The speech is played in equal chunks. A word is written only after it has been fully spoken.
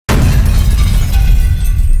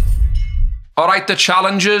All right, the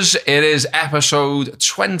challengers. It is episode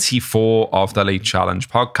 24 of the Late Challenge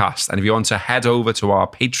podcast. And if you want to head over to our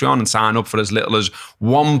Patreon and sign up for as little as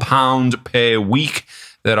 £1 per week,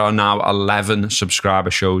 there are now 11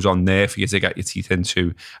 subscriber shows on there for you to get your teeth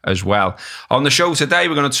into as well. On the show today,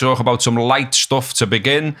 we're going to talk about some light stuff to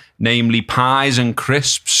begin, namely pies and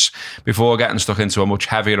crisps, before getting stuck into a much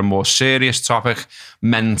heavier and more serious topic,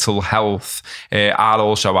 mental health. I'll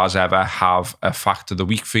also, as ever, have a fact of the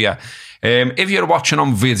week for you. If you're watching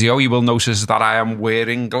on video, you will notice that I am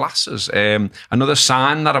wearing glasses. Another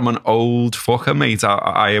sign that I'm an old fucker, mate.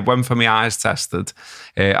 I went for my eyes tested.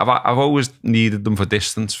 I've always needed them for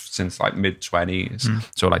distance since like mid-20s.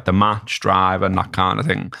 So like the match drive and that kind of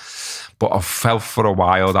thing. But I've felt for a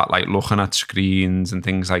while that like looking at screens and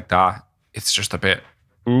things like that, it's just a bit,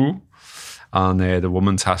 ooh. And the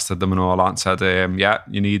woman tested them and all that and said, yeah,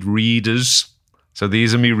 you need readers. So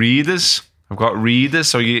these are me readers. I've got readers,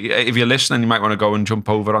 so if you're listening, you might want to go and jump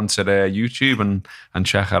over onto the YouTube and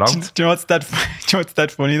check it out. Do you know what's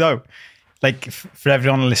that funny though? Like for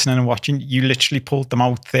everyone listening and watching, you literally pulled them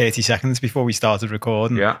out 30 seconds before we started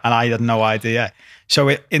recording, and I had no idea. So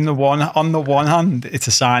on the one hand, it's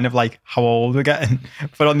a sign of like how old we're getting,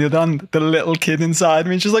 but on the other hand, the little kid inside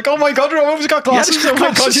me is just like, oh my god, Robbo's got glasses! Oh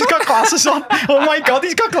my god, he's got glasses on! Oh my god,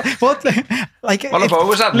 he's got glasses! What? Like, well, I've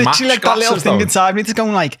always had literally like glasses, that little thing though. inside me that's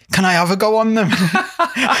going like, can I have a go on them?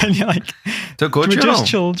 And you're like, they're good, we're just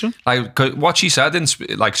children. Like what she said,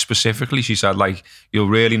 like specifically, she said like you'll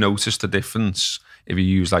really notice the difference if you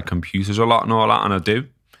use like computers a lot and all that, and I do.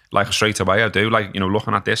 Like straight away, I do. Like, you know,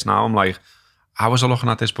 looking at this now, I'm like, how was I looking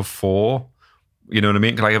at this before? You know what I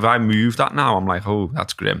mean? Like if I move that now, I'm like, oh,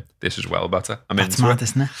 that's grim. This is well better. That's mad,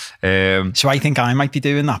 isn't it? So I think I might be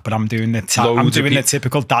doing that, but I'm doing the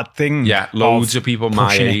typical dad thing. Yeah, loads of people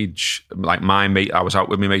my age, like my mate. I was out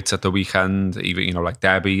with my mates at the weekend. Even, you know, like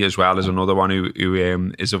Debbie as well as another one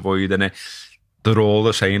who is avoiding it. They're all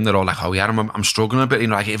the same. They're all like, oh yeah, I'm struggling a bit. You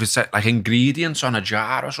know, like if it's like ingredients on a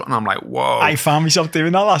jar or something, I'm like, whoa. I found myself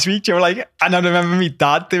doing that last week. You were like, and I remember my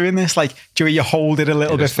dad doing this. Like, do you hold it a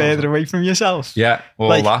little bit further away from yourself? Yeah, all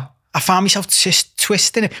like, that. I found myself just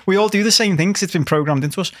twisting it. We all do the same thing because it's been programmed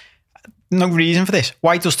into us. No reason for this.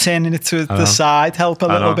 Why does turning it to the side help a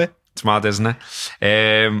little bit? It's mad, isn't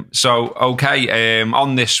it? So, okay,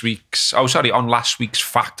 on last week's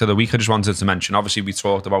fact of the week, I just wanted to mention, obviously we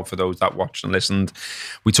talked about, for those that watched and listened,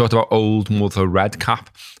 we talked about Old Mother Redcap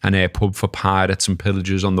and a pub for pirates and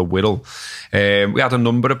pillagers on the Wirral. We had a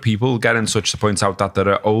number of people get in touch to point out that there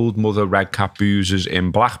are Old Mother Redcap boozers in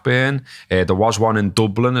Blackburn. There was one in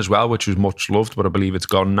Dublin as well, which was much loved, but I believe it's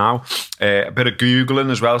gone now. A bit of Googling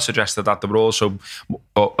as well suggested that there were also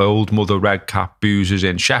Old Mother Redcap boozers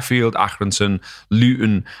in Sheffield, Accrington,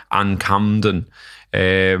 Luton and Camden.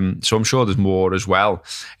 So I'm sure there's more as well.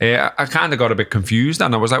 I kind of got a bit confused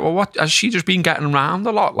and I was like, well, what has she just been getting around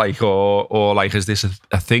a lot, like, or like, is this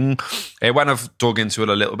a thing? When I've dug into it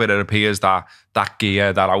a little bit, it appears that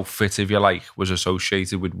gear, that outfit, if you like, was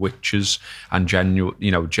associated with witches and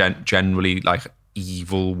generally like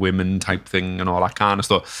evil women type thing and all that kind of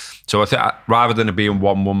stuff. So I think rather than it being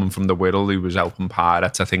one woman from the Wirral who was helping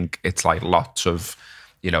pirates, I think it's like lots of,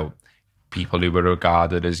 you know, people who were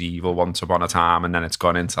regarded as evil once upon a time, and then it's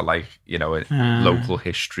gone into like, you know, local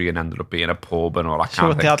history and ended up being a pub and all that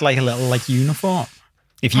kind of thing. They had like a little like uniform.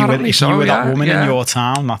 If you were that woman in your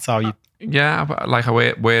town, that's how you. Yeah, but like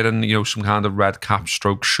wearing, you know, some kind of red cap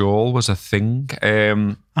stroke shawl was a thing.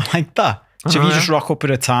 I like that. So if you just rock up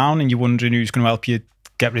at a town and you're wondering who's going to help you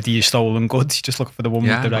get rid of your stolen goods, you just look for the woman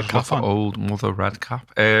with the red cap on. Old Mother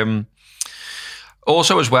Redcap.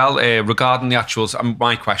 Also as well, regarding the actuals,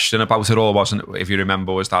 my question about it all wasn't, if you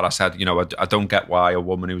remember, was that I said, you know, I don't get why a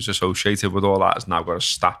woman who's associated with all that has now got a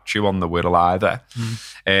statue on the Wirral either.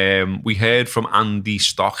 We heard from Andy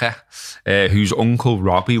Stocker, whose uncle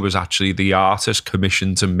Robbie was actually the artist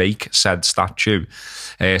commissioned to make said statue.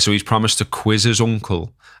 So he's promised to quiz his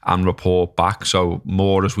uncle and report back. So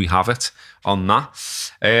more as we have it on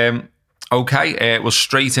that. Okay, well,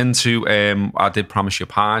 straight into, I did promise you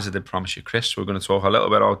pies, I did promise you crisps. We're going to talk a little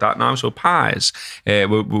bit about that now. So pies,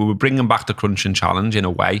 we're bringing back the crunching challenge in a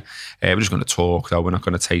way. We're just going to talk though, we're not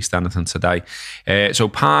going to taste anything today. So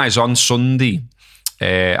pies on Sunday,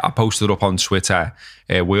 I posted up on Twitter.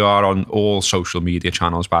 We are on all social media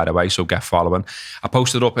channels, by the way, so get following. I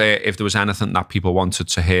posted up if there was anything that people wanted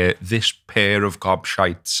to hear this pair of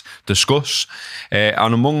gobshites discuss.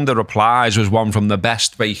 And among the replies was one from the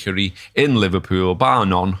best bakery in Liverpool, bar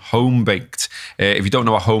none, Homebaked. If you don't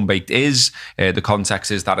know what Homebaked is, the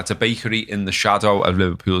context is that it's a bakery in the shadow of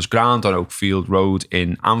Liverpool's ground on Oakfield Road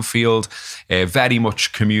in Anfield. Very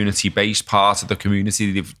much community-based, part of the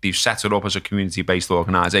community. They've set it up as a community-based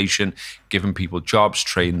organisation, giving people jobs,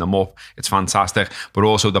 train them up. It's fantastic. But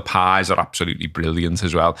also the pies are absolutely brilliant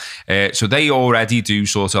as well. So they already do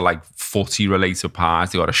sort of like footy related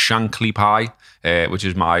pies. They got a Shankly pie, which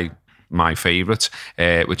is my favourite,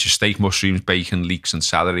 which is steak, mushrooms, bacon, leeks and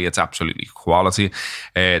celery. It's absolutely quality.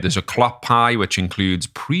 There's a clot pie, which includes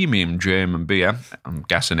premium German beer, I'm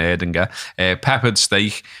guessing Erdinger, peppered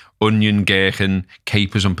steak, onion, gherkin,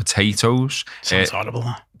 capers and potatoes. Sounds horrible.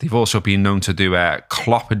 They've also been known to do a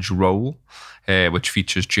cloppage roll, which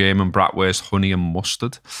features German bratwurst, honey and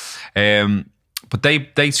mustard. But they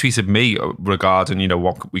tweeted me regarding,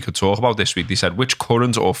 what we could talk about this week. They said, which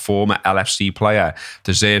current or former LFC player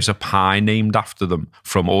deserves a pie named after them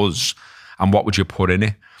from us? And what would you put in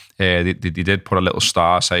it? They did put a little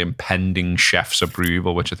star saying pending chef's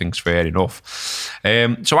approval, which I think is fair enough.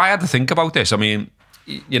 So I had to think about this. I mean,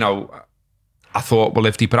 I thought, well,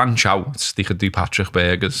 if they branch out, they could do Patrick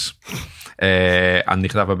burgers. And they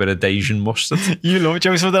could have a bit of Dijon mustard. You love,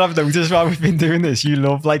 Joe, something I've noticed while we've been doing this, you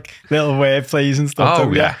love like little word plays and stuff.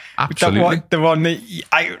 Oh yeah, absolutely. The one that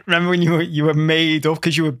I remember when you were made up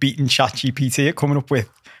because you were beating ChatGPT at coming up with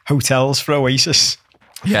hotels for Oasis.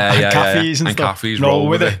 Cafes and stuff. Cafes roll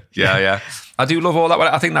with it. Yeah. I do love all that.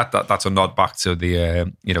 I think that's a nod back to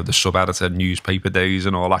the the sub-editor newspaper days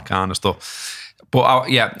and all that kind of stuff. But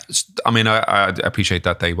I appreciate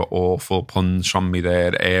that they were awful puns from me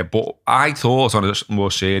there. But I thought, on a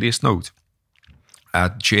more serious note,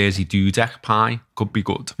 a Jersey dudek pie could be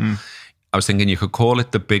good. I was thinking you could call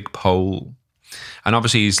it the Big Pole. And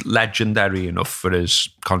obviously he's legendary enough for his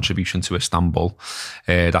contribution to Istanbul.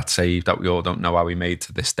 That save that we all don't know how he made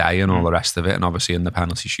to this day and all the rest of it. And obviously in the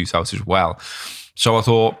penalty shootout as well. So I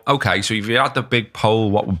thought, okay, so if you had the Big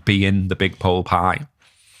Pole, what would be in the Big Pole pie?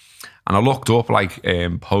 And I looked up like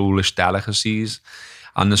Polish delicacies,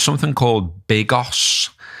 and there's something called bigos,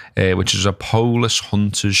 which is a Polish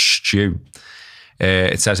hunter's stew.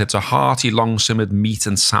 It says it's a hearty, long-simmered meat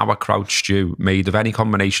and sauerkraut stew made of any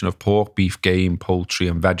combination of pork, beef, game, poultry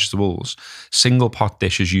and vegetables. Single pot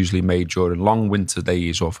dish is usually made during long winter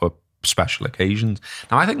days or for special occasions.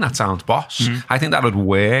 Now, I think that sounds boss. I think that would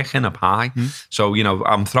work in a pie. So,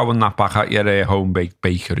 I'm throwing that back at your home-baked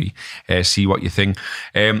bakery. See what you think.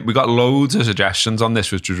 We got loads of suggestions on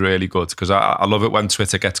this, which was really good, because I love it when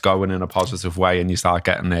Twitter gets going in a positive way and you start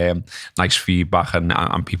getting nice feedback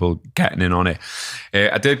and people getting in on it.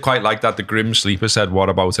 I did quite like that the Grim Sleeper said, what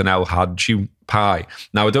about an El Hadji pie?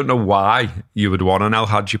 Now, I don't know why you would want an El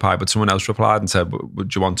Hadji pie, but someone else replied and said,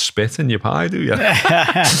 would you want spit in your pie, do you?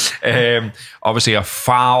 Obviously a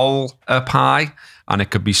fowl pie, and it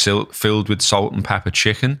could be filled with salt and pepper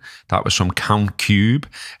chicken. That was from Count Cube.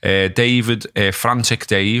 David, Frantic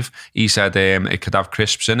Dave, he said it could have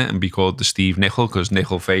crisps in it and be called the Steve Nicol, because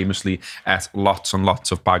Nicol famously ate lots and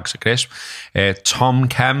lots of bags of crisps. Tom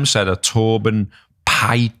Kem said a Torben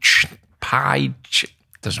pie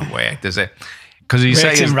doesn't work, does it? Because you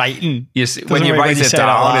say in writing. When you write it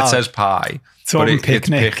down, it says pie. Tom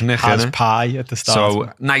Picnic has pie at the start.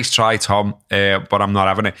 So nice try, Tom, but I'm not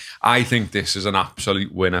having it. I think this is an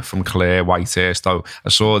absolute winner from Claire Whitehurst. Though I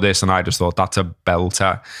saw this and I just thought that's a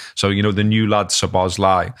belter. So the new lad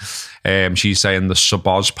Sabozlai, she's saying the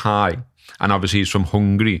Saboz pie. And obviously he's from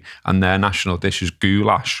Hungary, and their national dish is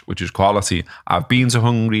goulash, which is quality. I've been to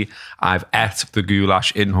Hungary. I've ate the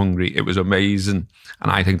goulash in Hungary. It was amazing.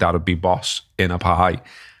 And I think that would be boss in a pie.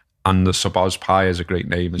 And the Saboz pie is a great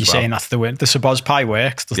name as well. You're saying that's the win. The Saboz pie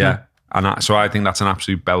works, doesn't it? And so I think that's an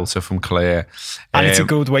absolute belter from Claire. And it's a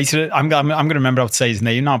good way to... I'm going to remember how to say his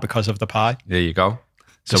name now because of the pie. There you go.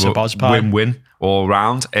 So Saboz pie. Win-win all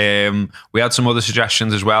round. We had some other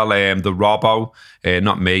suggestions as well. The Robbo,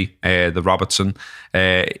 not me, the Robertson.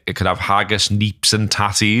 It could have haggis, neeps and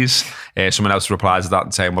tatties. Someone else replies to that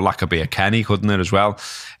and saying, well, that could be a Kenny, couldn't it, as well?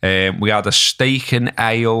 We had a steak and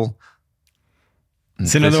ale.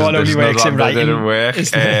 It's another one only works in writing. Didn't work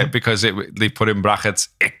because they put in brackets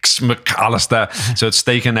X McAllister. So it's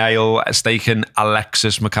steak and ale, steak and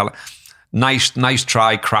Alexis McAllister. Nice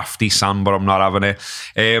try, crafty Sam, but I'm not having it.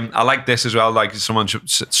 I like this as well, like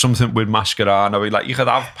something with mascarano. Like you could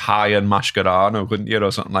have pie and mascarano, couldn't you, or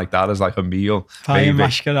something like that as like a meal. Pie and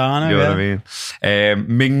mascarano, you know what I mean?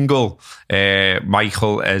 Mingle.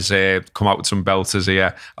 Michael has come out with some belters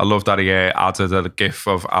here. I love that he added a gif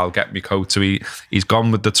of "I'll get me coat" to eat. He's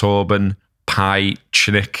gone with the turban pie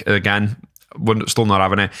chinick again. Still not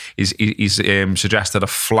having it. He's suggested a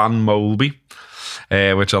flan moleby.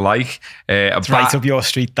 Which I like. It's right up your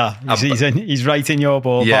street, that. He's right in your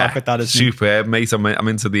ballpark with that, isn't he? Superb, mate. I'm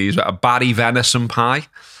into these. A Barry venison pie.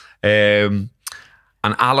 An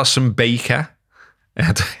Alison Baker.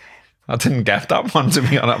 I didn't get that one, to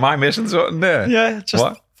be honest. Am I missing something there? Yeah.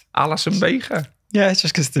 What? Alison Baker? Yeah, it's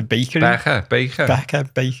just because the bakery. Baker,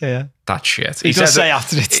 yeah. That's shit. He does say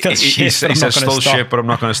after it's still shit, he says still shit, but I'm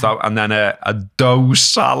not going to stop. And then a dough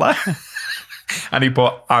salad. And he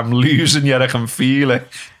put, I'm losing yet I can feel it.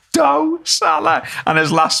 Dough salad. And his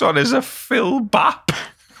last one is a Phil Bap.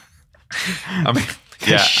 I mean,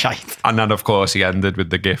 yeah. Shite. And then, of course, he ended with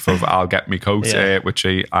the gif of I'll get me coat, which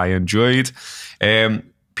I enjoyed. A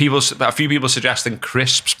few people suggesting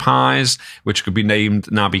crisps pies, which could be named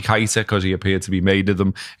Naby Keita because he appeared to be made of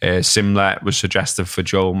them. Simler was suggested for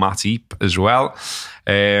Joel Matip as well.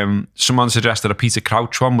 Someone suggested a Peter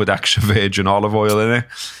Crouch one with extra virgin olive oil in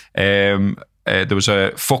it. There was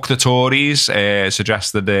a Fuck the Tories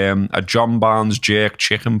suggested a John Barnes jerk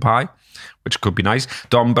chicken pie, which could be nice.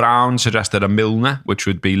 Don Brown suggested a Milner, which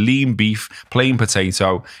would be lean beef, plain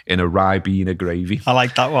potato in a Ribena gravy. I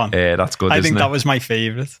like that one. That's good, I isn't think it? that was my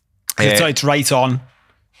favourite. It's right on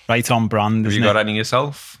brand, Have isn't you got it? any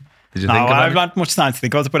yourself? Did you No, think of I any? haven't had much time to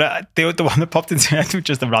think of it, but the one that popped into my head was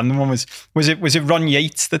just a random one. Was it Ron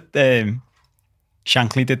Yates that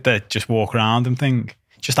Shankly did the just walk around and thing?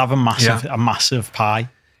 Just have a massive pie.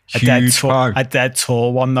 A dead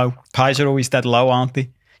tall one, though. Pies are always dead low, aren't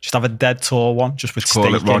they? Just have a dead tall one, just with steak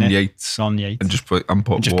Call it Ron in Yates. Ron Yates. And just put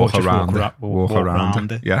walk around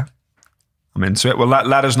it. Yeah. I'm into it. Well,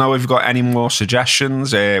 let us know if you've got any more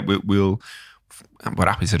suggestions. We're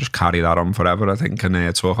happy to just carry that on forever, I think,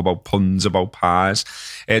 and talk about puns about pies.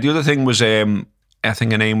 The other thing was, I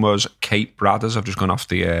think her name was Kate Bradders. I've just gone off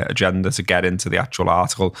the agenda to get into the actual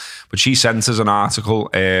article. But she sent us an article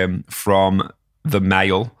from the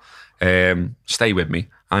Mail. Stay with me,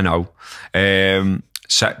 I know.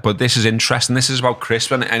 But this is interesting. This is about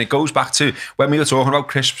crisps, and it goes back to when we were talking about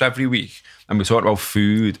crisps every week, and we talked about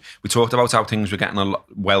food. We talked about how things were getting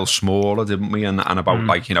well smaller, didn't we? And about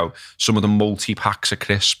like, you know, some of the multi-packs of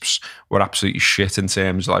crisps were absolutely shit in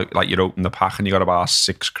terms of like you'd open the pack and you got about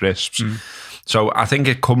 6 crisps. So I think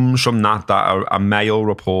it comes from that a Mail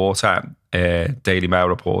reporter, Daily Mail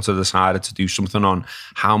reporter, decided to do something on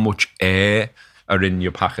how much air are in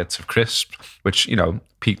your packets of crisps, which, you know,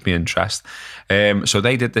 piqued my interest. So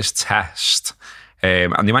they did this test,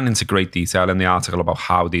 and they went into great detail in the article about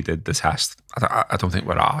how they did the test. I don't think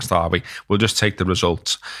we're asked, are we? We'll just take the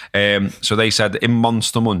results. So they said in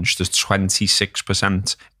Monster Munch, there's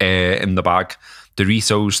 26% air in the bag.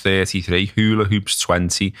 Doritos 33, Hula Hoops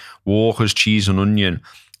 20, Walker's Cheese and Onion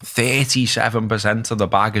 37% of the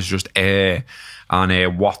bag is just air,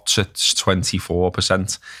 and Watts it's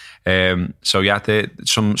 24%. So yeah,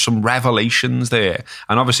 some revelations there,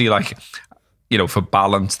 and obviously, like, you know, for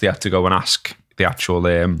balance, they had to go and ask the actual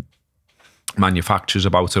manufacturers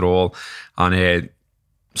about it all, and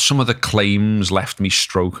some of the claims left me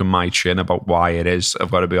stroking my chin about why it is.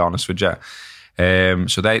 I've got to be honest with you.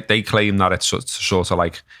 So they claim that it's sort of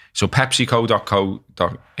like, so PepsiCo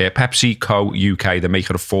UK, the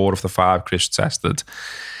maker of 4 of the 5 crisps tested,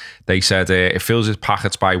 they said it fills its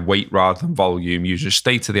packets by weight rather than volume, uses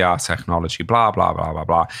state-of-the-art technology, blah, blah, blah, blah,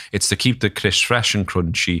 blah. It's to keep the crisps fresh and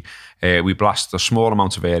crunchy. We blast a small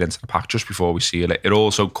amount of air into the pack just before we seal it. It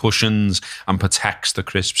also cushions and protects the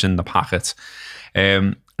crisps in the packet.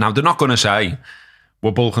 Now, they're not going to say,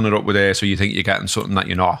 we're bulking it up with air so you think you're getting something that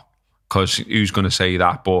you're not, because who's going to say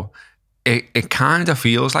that? But it kind of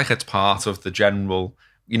feels like it's part of the general,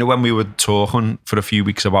 you know, when we were talking for a few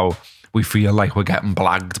weeks about we feel like we're getting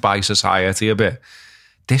blagged by society a bit.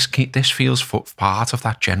 This feels part of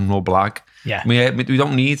that general blag. Yeah. We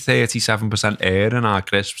don't need 37% air in our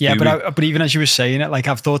crisps. Yeah, but even as you were saying it, like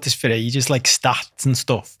I've thought this for ages, like stats and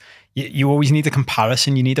stuff. You always need a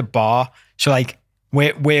comparison. You need a bar. So like,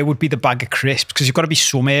 where would be the bag of crisps? Because you've got to be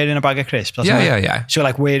some air in a bag of crisps. Yeah. So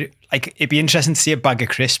like it'd be interesting to see a bag of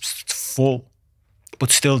crisps full,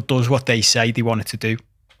 but still does what they say they want it to do.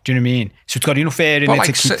 Do you know what I mean? So it's got enough air in it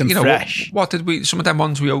to keep them fresh. What did we? Some of them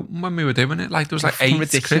ones we opened when we were doing it, like there was like 8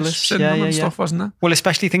 crisps in them and stuff, wasn't there? Well,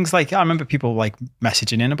 especially things like I remember people like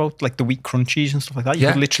messaging in about like the wheat crunchies and stuff like that. You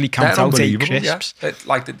could literally count out 8 crisps. Yeah.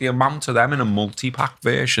 Like the amount of them in a multi-pack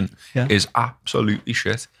version is absolutely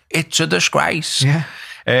shit. It's a disgrace. Yeah.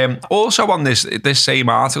 Also on this same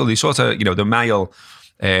article, they sort of the Mail,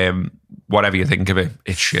 whatever you think of it,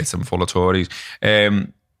 it's shit and full of Tories.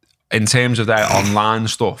 In terms of their online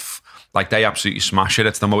stuff, like they absolutely smash it.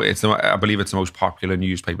 I believe it's the most popular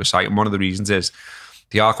newspaper site, and one of the reasons is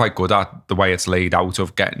they are quite good at the way it's laid out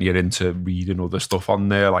of getting you into reading other stuff on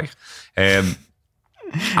there. Like, and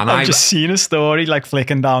I've just seen a story like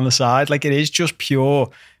flicking down the side. Like it is just pure.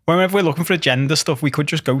 Whenever we're looking for agenda stuff, we could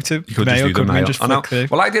just go to Mail, couldn't we? Just flick through.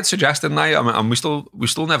 Well, I did suggest, didn't I? And we still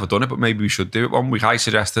never done it, but maybe we should do it one week. I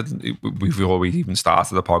suggested before we even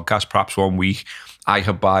started the podcast, perhaps one week I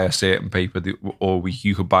could buy a certain paper, or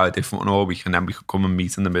you could buy a different one, or and then we could come and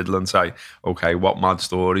meet in the middle and say, okay, what mad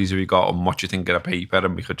stories have you got, and what do you think of a paper,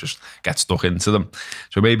 and we could just get stuck into them.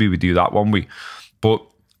 So maybe we do that one week. But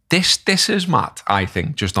this is mad, I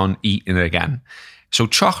think, just on eating it again. So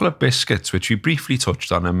chocolate biscuits, which we briefly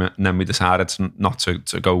touched on, and then we decided not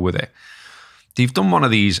to go with it. They've done one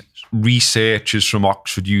of these researchers from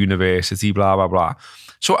Oxford University, blah, blah, blah.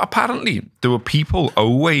 So apparently there were people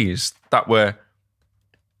always that were,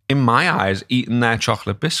 in my eyes, eating their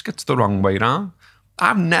chocolate biscuits the wrong way around.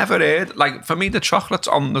 I've never heard, like for me, the chocolate's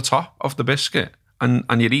on the top of the biscuit and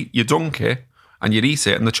you dunk it and you eat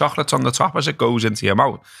it and the chocolate's on the top as it goes into your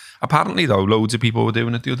mouth. Apparently though, loads of people were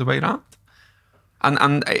doing it the other way around.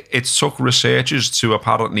 And it took researchers to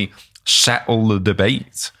apparently settle the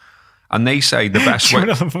debate. And they say the best way...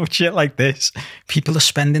 about shit like this, people are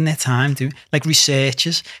spending their time doing... Like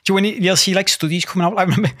researchers. Do you you'll see like studies coming out? I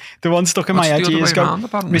remember the one stuck in my head years ago.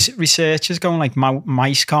 Researchers going like,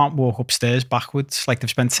 mice can't walk upstairs backwards. Like they've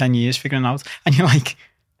spent 10 years figuring it out. And you're like...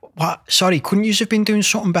 What? Sorry, couldn't you have been doing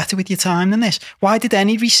something better with your time than this? Why did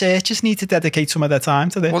any researchers need to dedicate some of their time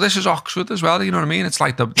to this? Well, this is Oxford as well, you know what I mean? It's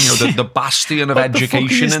like the bastion of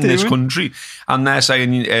education in this country. And they're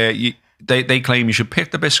saying they claim you should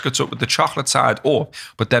pick the biscuits up with the chocolate side up,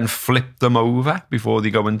 but then flip them over before they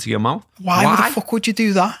go into your mouth. Why the fuck would you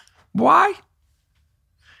do that? Why?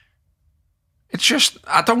 It's just,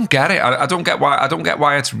 I don't get it. I don't get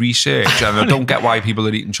why it's research, and I don't get why people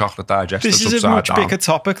are eating chocolate digestives upside down. This is a much bigger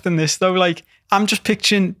topic than this, though. Like, I'm just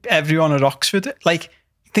picturing everyone at Oxford. Like,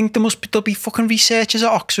 I think there'll be fucking researchers at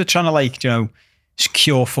Oxford trying to, like,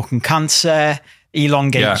 cure fucking cancer,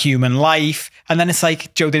 elongate human life, and then it's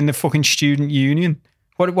like, in the fucking student union.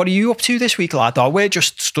 What are you up to this week, lad? Or we're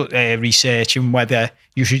just researching whether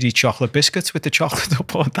you should eat chocolate biscuits with the chocolate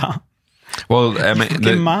up or down. Well,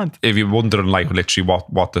 mad. If you're wondering, like, literally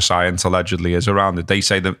what the science allegedly is around it, they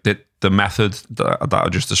say that the method that I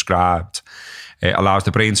just described allows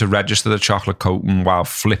the brain to register the chocolate coating while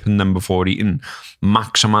flipping them before eating,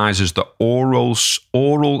 maximizes the oral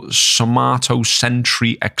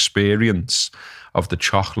somatosensory experience of the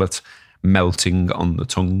chocolate melting on the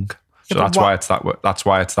tongue. So that's why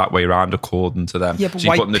it's that way around, according to them. Yeah, but so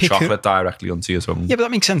you're putting the chocolate directly onto your tongue. Yeah, but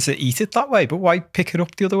that makes sense to eat it that way. But why pick it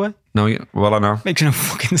up the other way? No, well, I know. Makes no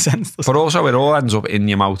fucking sense. But also, it all ends up in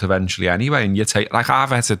your mouth eventually anyway. And you take, like, I've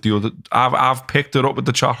had it I've picked it up with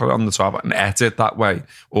the chocolate on the top and ate it that way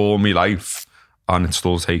all my life, and it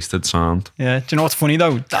still tasted sound. Yeah. Do you know what's funny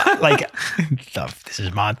though? This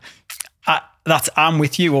is mad. I'm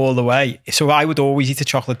with you all the way. So I would always eat a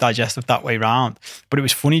chocolate digestive that way round. But it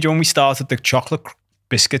was funny, when we started the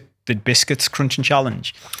biscuits crunching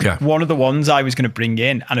challenge. Yeah. One of the ones I was going to bring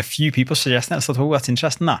in, and a few people suggested that. I thought, oh, that's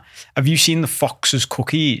interesting. That have you seen the Fox's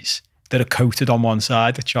cookies that are coated on one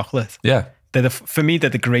side with chocolate? Yeah. For me,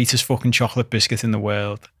 they're the greatest fucking chocolate biscuit in the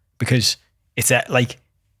world, because it's a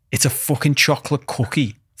fucking chocolate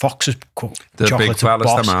cookie. Fox's the chocolate big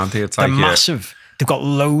fellas, they're massive. They've got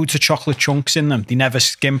loads of chocolate chunks in them. They never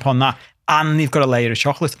skimp on that. And they've got a layer of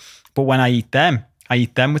chocolate. But when I eat them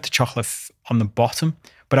with the chocolate on the bottom.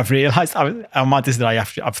 But I've realised how mad is that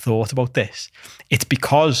I've thought about this. It's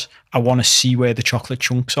because I want to see where the chocolate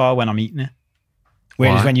chunks are when I'm eating it.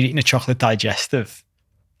 Whereas when you're eating a chocolate digestive,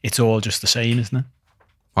 it's all just the same, isn't it?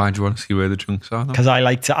 Why do you want to see where the chunks are? Because I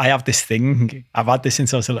have this thing. I've had this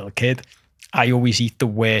since I was a little kid. I always eat the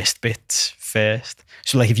worst bits first.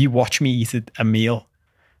 So, like, if you watch me eat a meal,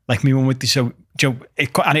 like me mum would do,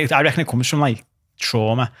 I reckon it comes from like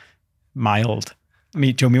trauma, mild.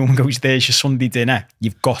 My mum goes, there's your Sunday dinner.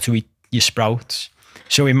 You've got to eat your sprouts.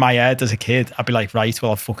 So in my head as a kid, I'd be like, right,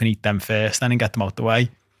 well, I'll fucking eat them first then and get them out the way.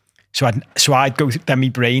 So I'd go, then my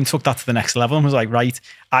brain took that to the next level and was like, right,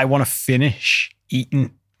 I want to finish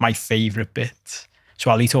eating my favourite bits. So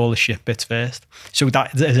I'll eat all the shit bits first. So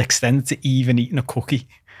that is extended to even eating a cookie.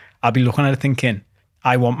 I'll be looking at it thinking,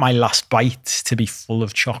 I want my last bite to be full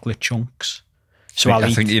of chocolate chunks. So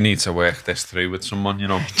I think you need to work this through with someone, you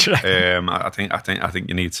know. I think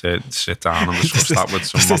you need to sit down and discuss that with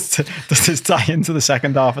someone. Does this tie into the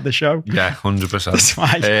second half of the show? Yeah, 100%. That's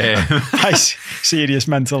my serious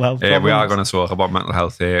mental health problems. We are going to talk about mental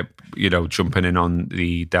health here, you know, jumping in on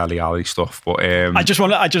the Deli Alli stuff. But I just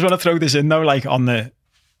want to throw this in though, like on the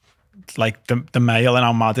mail and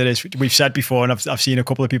how mad it is. We've said before, and I've seen a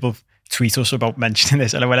couple of people tweet us about mentioning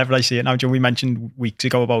this, and whenever I see it now, Joe, we mentioned weeks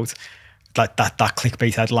ago about like that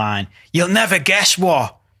clickbait headline. You'll never guess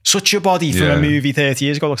what such a body from a movie 30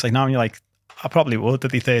 years ago looks like now, and you're like, I probably would,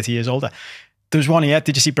 at be 30 years older. There was one here.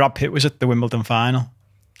 Did you see Brad Pitt was at the Wimbledon final?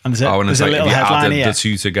 And there's a little headline here. The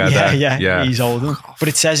two together. Yeah. He's older. But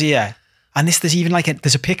it says here, and there's even like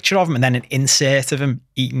there's a picture of him and then an insert of him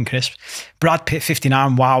eating crisps. Brad Pitt,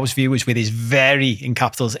 59, wows viewers with his very, in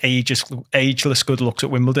capitals, ageless good looks at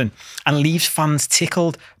Wimbledon and leaves fans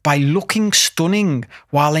tickled by looking stunning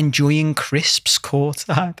while enjoying crisps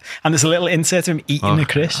courtside. And there's a little insert of him eating a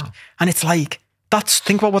crisp. Wow. And it's like,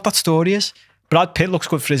 think about what that story is. Brad Pitt looks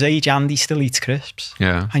good for his age and he still eats crisps.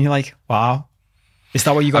 Yeah. And you're like, wow. Is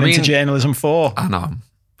that what you got into journalism for? I know.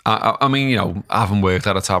 I mean, you know, I haven't worked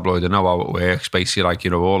at a tabloid. I know how it works. Basically, like, you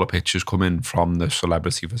know, all the pictures come in from the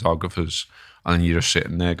celebrity photographers and you're just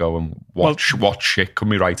sitting there going, what shit can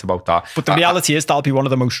we write about that? But the reality is that'll be one of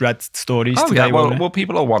the most read stories today. Yeah, well,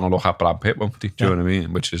 people will want to look at Brad Pitt, won't they? Do you know what I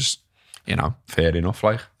mean? Which is, you know, fair enough,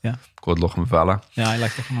 like. Yeah. Good looking fella. Yeah, I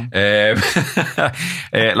like looking on.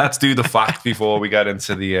 Let's do the fact before we get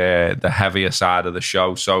into the heavier side of the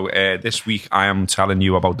show. So this week I am telling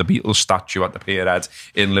you about the Beatles statue at the Pierhead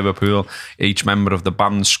in Liverpool. Each member of the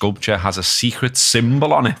band's sculpture has a secret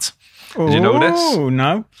symbol on it. Did you know this? Oh,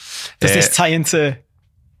 no. Does this tie into...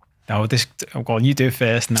 No, go on, you do it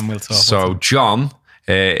first and then we'll talk. So John...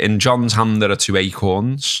 in John's hand, there are 2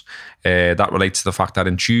 acorns. That relates to the fact that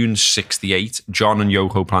in June 68, John and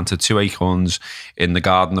Yoko planted 2 acorns in the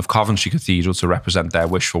garden of Coventry Cathedral to represent their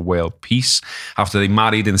wish for world peace. After they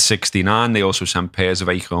married in 69, they also sent pairs of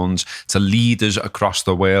acorns to leaders across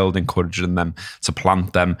the world, encouraging them to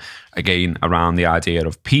plant them again around the idea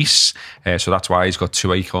of peace. So that's why he's got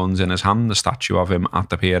 2 acorns in his hand, the statue of him at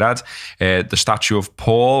the Pierhead. The statue of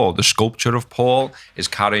Paul, or the sculpture of Paul, is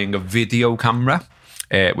carrying a video camera,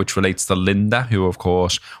 which relates to Linda, who, of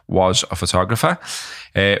course, was a photographer.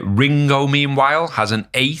 Ringo, meanwhile, has an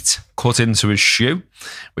 8 cut into his shoe,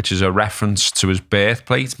 which is a reference to his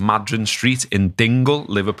birthplace, Madron Street in Dingle,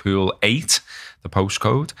 Liverpool 8, the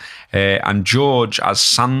postcode. And George has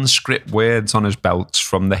Sanskrit words on his belts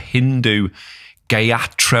from the Hindu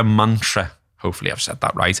Gayatri mantra. Hopefully I've said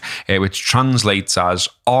that right, which translates as,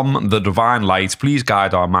 "Om the divine light, please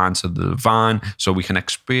guide our minds to the divine so we can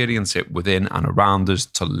experience it within and around us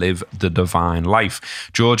to live the divine life."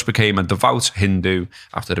 George became a devout Hindu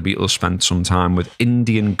after the Beatles spent some time with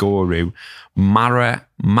Indian guru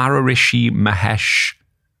Maharishi Mahesh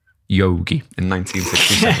Yogi in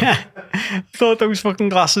 1967. I thought those fucking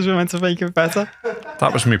glasses were meant to make it better.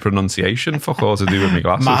 That was my pronunciation, fuck all to do with my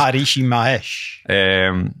glasses. Maharishi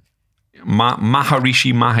Mahesh.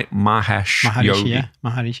 Maharishi Mahesh Yogi. Yeah,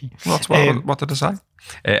 Maharishi. What did I say?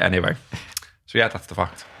 Anyway, so yeah, that's the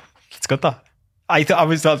fact. It's good that. I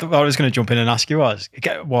was going to jump in and ask you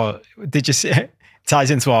what did you say?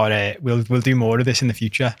 Ties into our we'll do more of this in the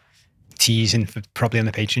future. Teasing for probably on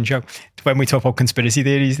the Patreon show when we talk about conspiracy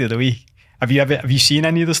theories the other week. Have you seen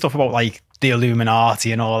any of the stuff about like the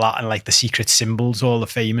Illuminati and all that, and like the secret symbols all the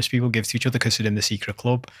famous people give to each other because they're in the secret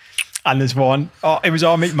club? And there's one, it was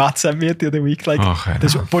our mate Matt sent me it the other week. Like,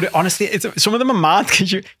 but honestly, some of them are mad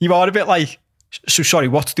because you are a bit like, so sorry,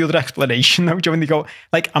 what's the other explanation though? When they go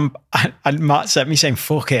like, and Matt sent me saying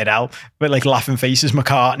fuck it out, but like laughing faces,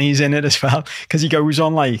 McCartney's in it as well because he goes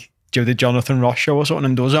on like the Jonathan Ross show or something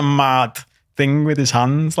and does a mad thing with his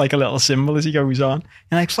hands, like a little symbol as he goes on.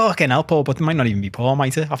 And like, fucking hell, Paul, but it might not even be Paul,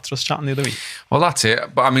 might it, after us chatting the other week? Well, that's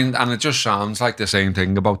it. But I mean, and it just sounds like the same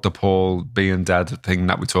thing about the Paul being dead thing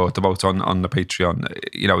that we talked about on the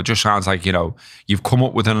Patreon. You know, it just sounds like, you know, you've come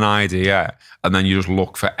up with an idea and then you just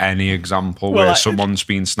look for any example where someone's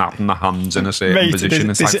been snapping their hands in a certain position.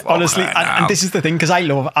 Honestly, and this is the thing, because I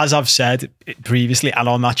love, as I've said previously and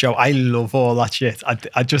on that show, I love all that shit.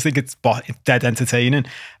 I just think it's dead entertaining.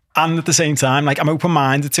 And at the same time, like, I'm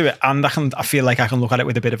open-minded to it, and I feel like I can look at it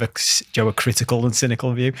with a bit of a critical and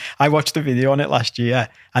cynical view. I watched a video on it last year,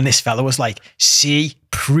 and this fella was like, see,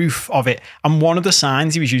 proof of it. And one of the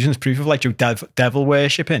signs he was using as proof of like devil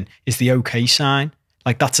worshipping is the OK sign.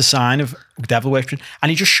 Like, that's a sign of devil worship. And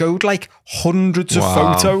he just showed like hundreds of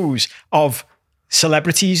photos of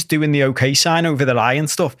celebrities doing the OK sign over their eye and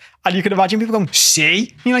stuff. And you can imagine people going, see?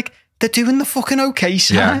 And you're like, they're doing the fucking OK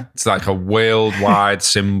sign. Yeah, it's like a worldwide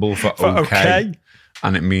symbol for OK.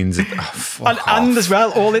 And it means it. And as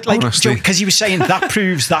well, all it, like, because he was saying that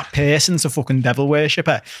proves that person's a fucking devil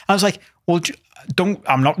worshipper. I was like, well,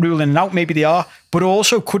 I'm not ruling it out, maybe they are, but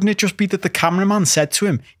also couldn't it just be that the cameraman said to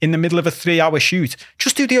him in the middle of a 3-hour shoot,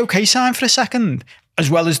 just do the OK sign for a second, as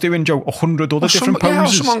well as doing 100 other different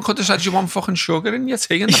poses? Yeah, someone could have said, you want fucking sugar in your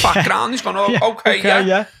tea in the background? He's gone, okay,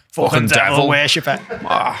 yeah. Fucking devil worshipper.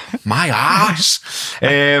 My ass.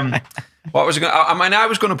 What was I going? I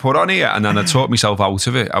was going to put on here, and then I talked myself out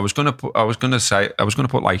of it. I was going to put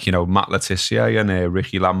like, Matt Tissier and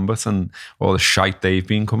Ricky Lambert and all the shite they've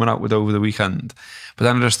been coming out with over the weekend. But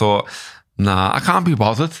then I just thought, nah, I can't be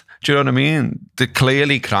bothered. Do you know what I mean? They're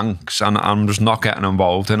clearly cranks, and I'm just not getting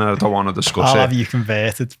involved in it. I don't want to discuss it. I'll have you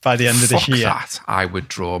converted by the end of this year. That. I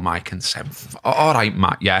withdraw my consent. All right,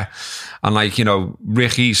 Matt, yeah. And like,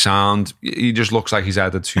 Ricky sound, he just looks like he's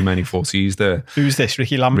added too many footies there. Who's this?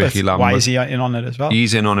 Ricky Lambert? Ricky Lambert. Why is he in on it as well?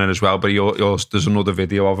 He's in on it as well, but there's another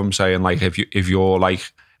video of him saying, like, if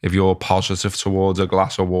you're positive towards a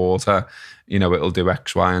glass of water, it'll do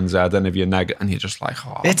X, Y, and Z. And if you're negative, and you're just like,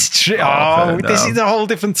 it's true. This is a whole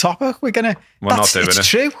different topic. We're not doing it. It's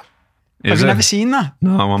true. Have you never seen that?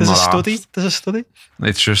 No, I'm There's not. There's a study.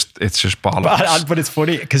 It's just bollocks. But it's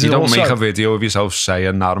funny because you don't make a video of yourself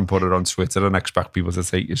saying that and put it on Twitter and expect people to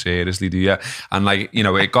take you seriously, do you? And like,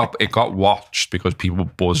 it got watched because people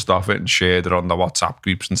buzzed off it and shared it on the WhatsApp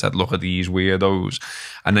groups and said, look at these weirdos.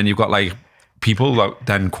 And then you've got like people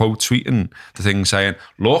then quote tweeting the thing saying,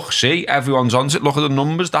 look, see, everyone's on it. Look at the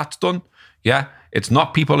numbers that's done. Yeah. It's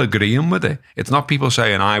not people agreeing with it. It's not people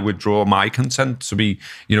saying, I withdraw my consent to be,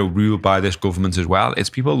 ruled by this government as well. It's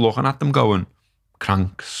people looking at them going,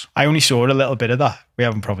 cranks. I only saw a little bit of that. We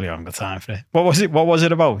haven't got time for it. What was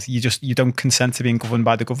it about? You don't consent to being governed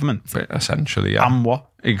by the government? But essentially, yeah. And what?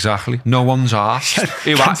 Exactly. No one's asked.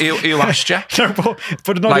 Who asked you? No,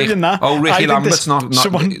 but not even that. Oh, Ricky Lambert's not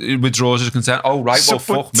withdraws his consent. Oh, right,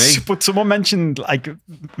 fuck me. But someone mentioned like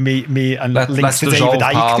me and links to David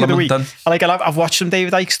Icke the other week. Like, I've watched some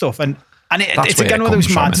David Icke stuff and it's again one of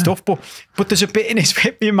those mad stuff. But there's a bit in his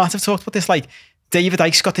me and Matt have talked about this, like, David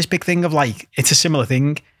Icke's got this big thing of like, it's a similar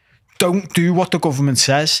thing. Don't do what the government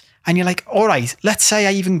says. And you're like, all right, let's say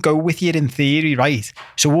I even go with you in theory, right?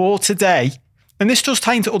 So all today, and this does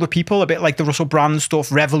tie into other people a bit, like the Russell Brand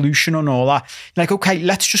stuff, Revolution and all that. You're like, okay,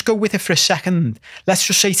 let's just go with it for a second. Let's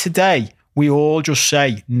just say today, we all just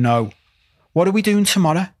say no. What are we doing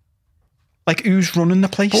tomorrow? Like, who's running the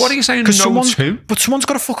place? But what are you saying no to? But someone's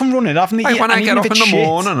got to fucking run it, haven't they? Like, when I get up in the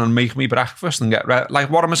morning and make me breakfast and get ready, like,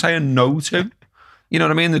 what am I saying no to? You know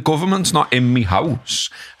what I mean? The government's not in me house.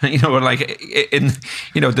 Like in,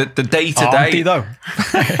 the day to day. Though.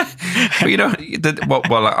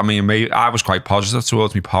 But I mean, I was quite positive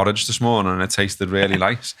towards me porridge this morning, and it tasted really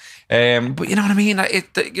nice. But you know what I mean?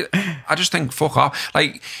 I just think, fuck off.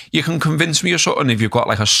 Like, you can convince me of something if you've got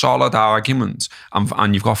like a solid argument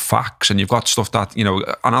and you've got facts and you've got stuff that,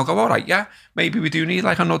 and I'll go, all right, yeah, maybe we do need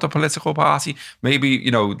like another political party. Maybe,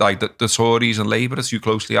 like the Tories and Labour are too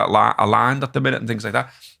closely aligned at the minute and things like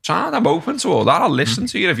that. So I'm open to all that. I'll listen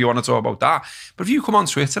to you if you want to talk about that. But if you come on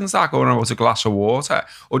Twitter and start going about a glass of water,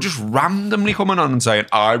 or just randomly coming on and saying,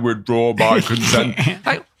 I withdraw my consent,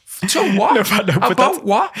 like, so what? About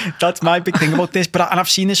what? That's my big thing about this. And I've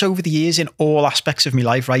seen this over the years in all aspects of my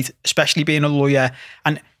life, right? Especially being a lawyer.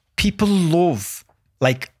 And people love,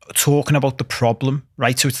 like, talking about the problem,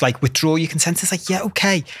 right? So it's like, withdraw your consent. It's like, yeah,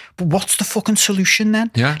 okay, but what's the fucking solution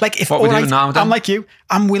then? Yeah. Like, if what we're doing now, then? I'm like you,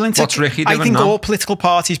 I'm willing to. What's Ricky doing I think now? all political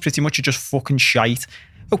parties pretty much are just fucking shite.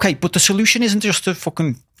 Okay, but the solution isn't just to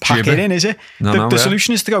fucking pack it in, is it? The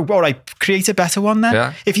solution is to go, all right, create a better one then.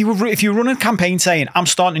 Yeah. If you run a campaign saying, I'm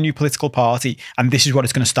starting a new political party and this is what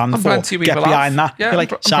it's going to stand for, get behind that. Yeah,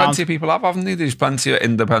 like, plenty of people have, haven't they? There's plenty of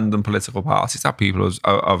independent political parties that people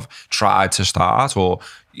have tried to start or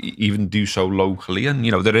even do so locally. And,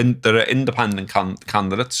 there are independent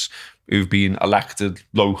candidates who've been elected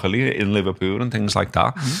locally in Liverpool and things like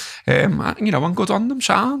that. And good on them,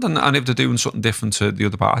 sound. And if they're doing something different to the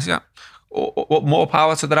other party, yeah, or more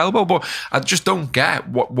power to their elbow. But I just don't get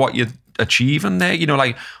what you're achieving there.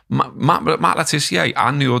 Like Matt Tissier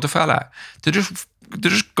and the other fella, they're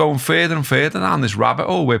just going further and further down this rabbit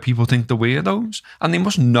hole where people think they're weirdos, and they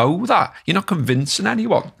must know that. You're not convincing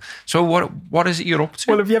anyone. So what is it you're up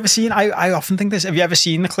to? Well, have you ever seen, I often think this, have you ever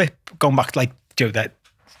seen the clip going back to, like, Joe, that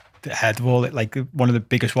the head of all it, like one of the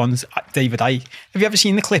biggest ones, David Icke. Have you ever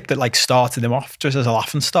seen the clip that like started him off just as a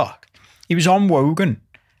laughing stock? He was on Wogan,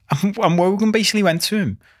 and Wogan basically went to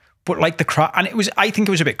him, but like the crowd, and I think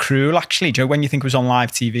it was a bit cruel actually, Joe, when you think it was on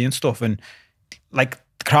live TV and stuff, and like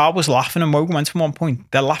the crowd was laughing, and Wogan went to one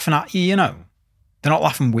point, they're laughing at you, you know, they're not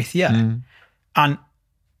laughing with you,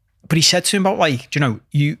 but he said to him about like, you know,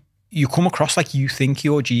 you come across like you think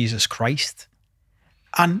you're Jesus Christ,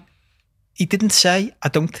 and he didn't say, I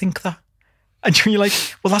don't think that. And you're like,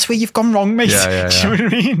 well, that's where you've gone wrong, mate. Yeah. Do you know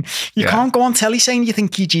what I mean? You can't go on telly saying you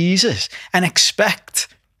think you're Jesus and expect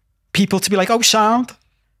people to be like, oh, sound.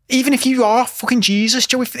 Even if you are fucking Jesus,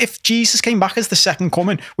 Joe, if Jesus came back as the second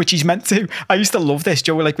coming, which he's meant to, I used to love this,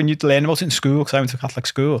 Joe, like when you'd learn about it in school, because I went to Catholic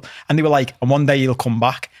school, and they were like, and one day he'll come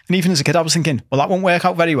back. And even as a kid, I was thinking, well, that won't work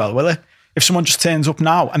out very well, will it? If someone just turns up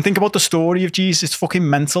now. And think about the story of Jesus, it's fucking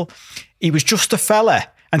mental. He was just a fella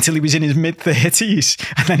until he was in his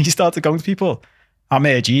mid-30s. And then he started going to people, I'm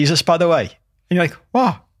here, Jesus, by the way. And you're like,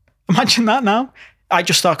 what? Imagine that now. I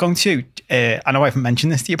just start going to you. I know I haven't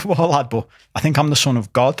mentioned this to you before, lad, but I think I'm the son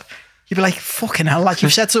of God. You'd be like, fucking hell, lad,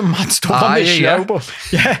 you've said some mad stuff on this show. But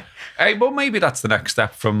yeah. Hey, but maybe that's the next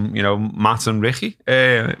step from, you know, Matt and Ricky.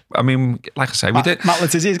 I mean, like I say, we did. Matt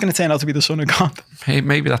Letizia is going to turn out to be the son of God. Hey,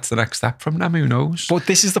 maybe that's the next step from them. Who knows? But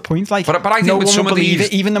this is the point. Like, but I think no with one some would of believe these,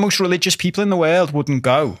 it. Even the most religious people in the world wouldn't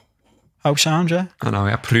go. Oh, sound, yeah. I know,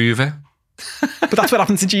 yeah, prove it. But that's what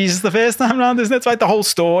happened to Jesus the first time round, isn't it? It's like the whole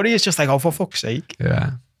story is just like, oh, for fuck's sake.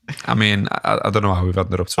 Yeah. I mean, I don't know how we've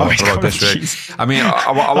ended up talking about this. Really. I mean,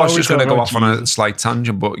 I was just going to go off on a slight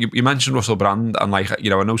tangent, but you mentioned Russell Brand, and like, you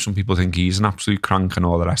know, I know some people think he's an absolute crank and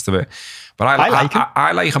all the rest of it, but I like him.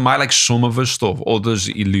 I like him. I like some of his stuff. Others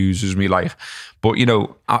he loses me like. But you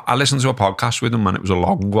know, I listened to a podcast with him, and it was a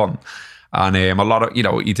long one. And a lot of, you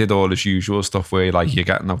know, he did all his usual stuff where like you're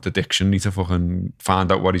getting out the dictionary to fucking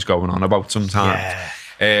find out what he's going on about sometimes.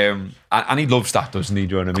 Yeah. And he loves that, doesn't he?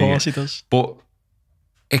 Do you know what I mean? Of course he does. But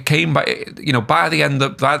it came by, you know, by the end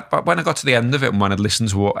of that, when I got to the end of it and when I'd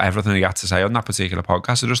listened to everything he had to say on that particular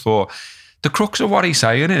podcast, I just thought, the crux of what he's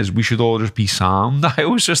saying is we should all just be sound. I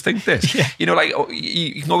always just think this. Yeah. You know, like,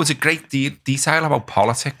 you know, it's a great detail about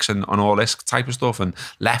politics and all this type of stuff and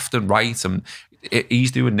left and right and he's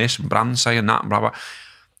doing this and Brand's saying that and blah, blah.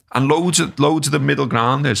 And loads of the middle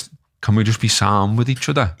ground is, can we just be sound with each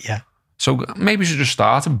other? Yeah. So maybe we should just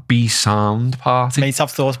start a Be Sound party. Mate,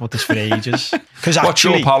 I've thought about this for ages. What's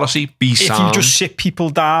your policy? Be sound. If you just sit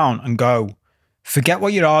people down and go, forget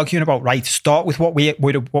what you're arguing about, right? Start with what we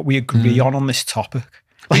agree on this topic.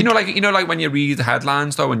 Like, you know, like when you read the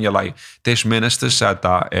headlines though, and you're like, this minister said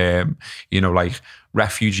that, you know, like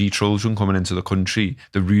refugee children coming into the country,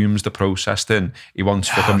 the rooms they're processed in, he wants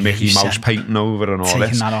fucking Mickey Mouse painting over and all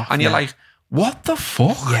this, and you're like, what the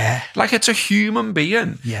fuck? Yeah. Like, it's a human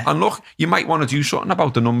being. Yeah. And look, you might want to do something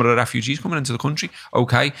about the number of refugees coming into the country.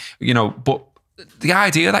 Okay. You know, but the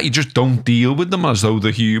idea that you just don't deal with them as though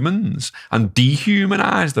they're humans and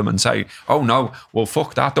dehumanize them and say, oh no, well,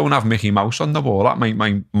 fuck that. Don't have Mickey Mouse on the wall. That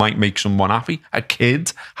might make someone happy. A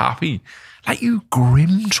kid happy. Like, you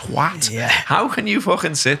grim twat. Yeah. How can you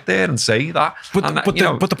fucking sit there and say that? But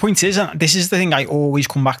the point is, and this is the thing I always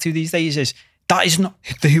come back to these days, is that is not,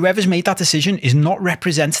 whoever's made that decision is not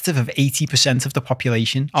representative of 80% of the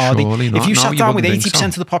population, are they? If you sat down with 80%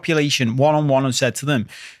 of the population one-on-one and said to them,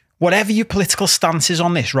 whatever your political stance is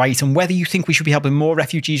on this, right, and whether you think we should be helping more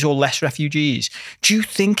refugees or less refugees, do you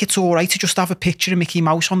think it's all right to just have a picture of Mickey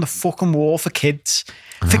Mouse on the fucking wall for kids?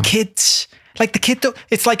 For kids. Like, the kid,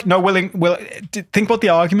 it's like, no, we'll think about the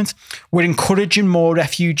argument. We're encouraging more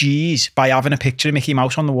refugees by having a picture of Mickey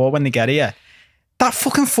Mouse on the wall when they get here. That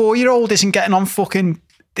fucking 4-year-old isn't getting on fucking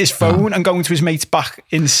his phone and going to his mates back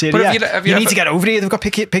in Syria. You need to get over here. They've got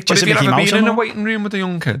pictures of Mickey Mouse. Have you ever been in a waiting room with the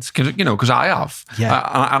young kids? Because, you know, because I have.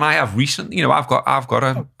 Yeah. And I have recently. You know, I've got a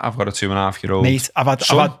 2.5-year-old. Mate,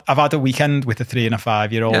 I've had a weekend with a 3 and a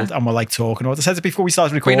 5-year-old, and we're like talking about. I said it before we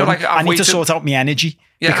started recording. You know, like, I need to sort out my energy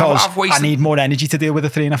because I need more energy to deal with a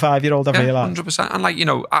 3 and a 5-year-old. I've realised 100%. And like, you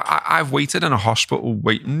know, I've waited in a hospital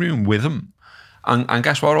waiting room with him. And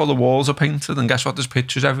guess what? All the walls are painted, and guess what? There's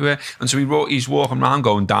pictures everywhere. And so he's walking around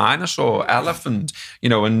going dinosaur, elephant, you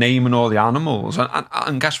know, and naming all the animals.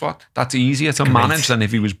 And guess what? That's easier to manage than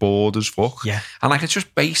if he was bored as fuck. Yeah. And like, it's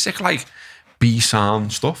just basic, like, be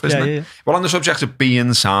sound stuff, isn't it? Yeah. Well, on the subject of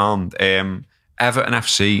being sound, Everton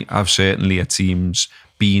FC have certainly at teams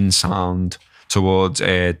been sound towards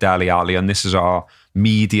Deli Alli, and this is our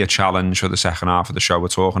media challenge for the second half of the show. We're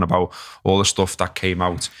talking about all the stuff that came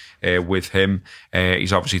out with him.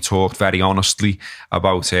 He's obviously talked very honestly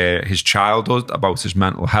about his childhood, about his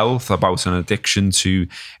mental health, about an addiction to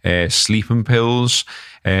sleeping pills,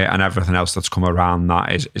 and everything else that's come around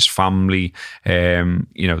that, his family,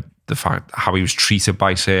 you know, the fact how he was treated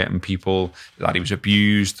by certain people, that he was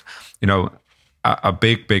abused, you know, a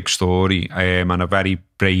big story, and a very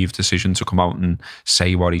brave decision to come out and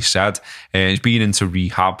say what he said. He's been into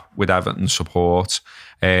rehab with Everton support.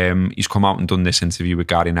 He's come out and done this interview with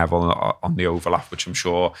Gary Neville on the Overlap, which I'm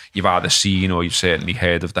sure you've either seen or you've certainly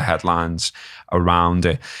heard of the headlines around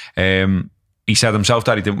it. He said himself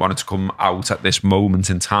that he didn't want it to come out at this moment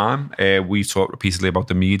in time. We've talked repeatedly about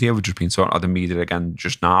the media. We've just been talking about the media again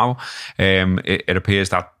just now. It appears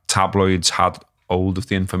that tabloids had hold of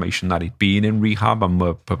the information that he'd been in rehab and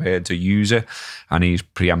were prepared to use it, and he's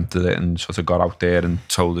preempted it and sort of got out there and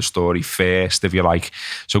told the story first, if you like.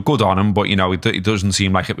 So good on him, but you know, it doesn't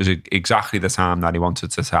seem like it was exactly the time that he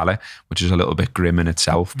wanted to tell it, which is a little bit grim in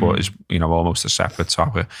itself, but is, you know, almost a separate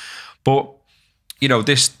topic. But you know,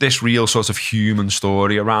 this real sort of human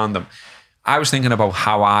story around him, I was thinking about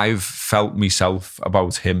how I've felt myself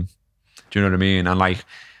about him. Do you know what I mean? And like,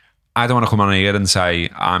 I don't want to come on here and say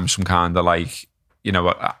I'm some kind of like, you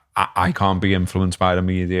know, I can't be influenced by the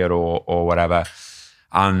media or whatever.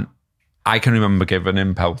 And I can remember giving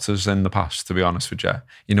him pelters in the past, to be honest with you.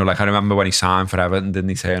 You know, like I remember when he signed for Everton, didn't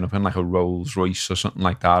he turn up in like a Rolls Royce or something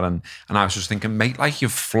like that? And I was just thinking, mate, like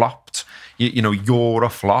you've flopped. You know, you're a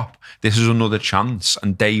flop. This is another chance.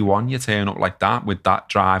 And day one, you turn up like that with that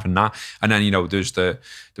drive and that. And then, you know, there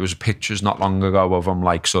was pictures not long ago of him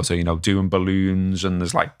like sort of, you know, doing balloons, and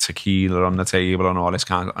there's like tequila on the table and all this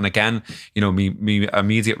kind of. And again, you know, me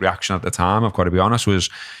immediate reaction at the time, I've got to be honest, was,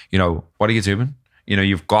 you know, what are you doing? You know,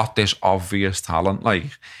 you've got this obvious talent. Like,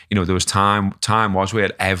 you know, there was time was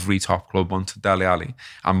where every top club wanted Deli Alli.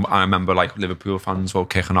 I remember like Liverpool fans were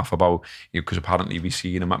kicking off about, you know, because apparently we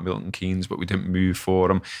seen him at Milton Keynes, but we didn't move for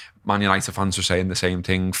him. Man United fans were saying the same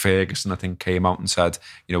thing. Ferguson, I think, came out and said,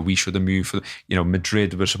 you know, we should have moved for, you know,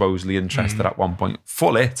 Madrid were supposedly interested at one point.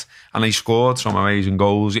 Full it. And he scored some amazing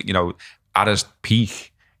goals, you know, at his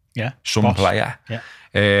peak. Yeah. Some player.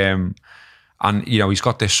 Yeah. And, you know, he's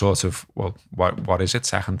got this sort of, well, what is it?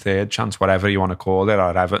 Second, third chance, whatever you want to call it,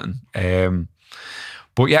 at Everton.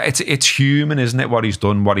 But yeah, it's human, isn't it? What he's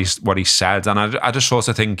done, what he said. And I just sort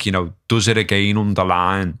of think, you know, does it again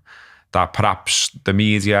underline that perhaps the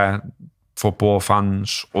media, football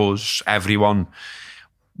fans, us, everyone,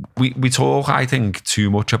 we talk, I think, too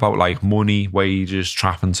much about like money, wages,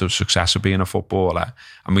 trappings of success of being a footballer,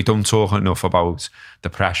 and we don't talk enough about the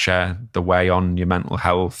pressure, the weigh on your mental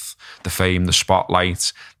health, the fame, the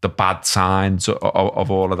spotlight, the bad signs of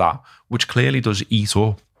all of that, which clearly does eat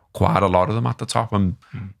up quite a lot of them at the top, and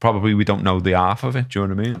probably we don't know the half of it. Do you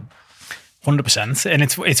know what I mean? 100%. And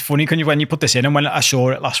it's funny when you put this in, and when I saw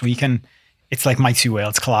it last week, and it's like my two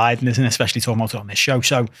worlds collide, isn't it? Especially talking about it on this show.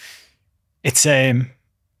 So it's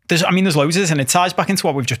there's loads of this, and it ties back into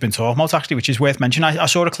what we've just been talking about, actually, which is worth mentioning. I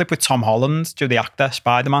saw a clip with Tom Holland, the actor,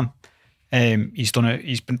 Spider-Man. He's done a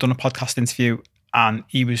podcast interview, and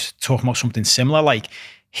he was talking about something similar. Like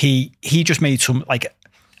he just made some, like,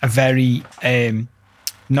 a very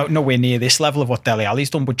nowhere near this level of what Dele Alli's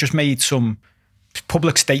done, but just made some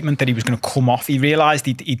public statement that he was going to come off. He realised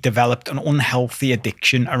he developed an unhealthy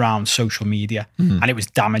addiction around social media, and it was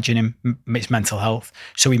damaging him, his mental health.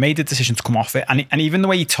 So he made the decision to come off it. And even the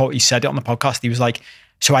way he said it on the podcast, he was like,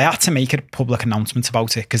 so I had to make a public announcement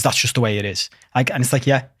about it because that's just the way it is. Like, and it's like,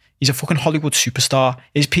 yeah, he's a fucking Hollywood superstar.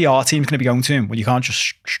 His PR team's going to be going to him. Well, you can't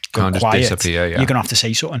just go quiet. Disappear, yeah. You're going to have to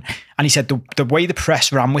say something. And he said the way the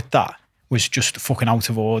press ran with that was just fucking out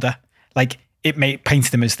of order. Like, it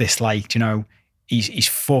painted him as this, like, you know, he's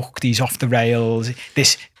fucked, he's off the rails.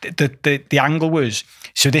 The angle was,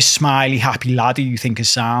 so this smiley, happy lad who you think is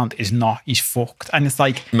sound is not, he's fucked. And it's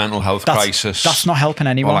like, mental health crisis. That's not helping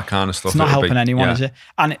anyone. All that kind of stuff. It's not helping anyone, is it?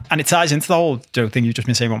 And it ties into the whole thing you've just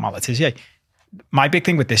been saying about Tissier. My big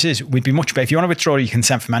thing with this is, we'd be much better if you want to withdraw your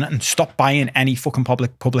consent from anything, stop buying any fucking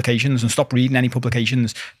public publications and stop reading any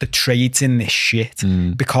publications that trades in this shit.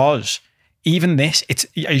 Because even this, it's,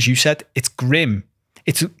 as you said, it's grim.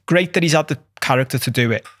 It's great that he's had the character to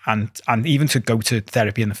do it, and even to go to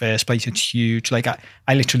therapy in the first place. It's huge. Like,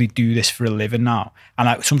 I literally do this for a living now,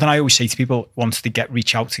 and something I always say to people once they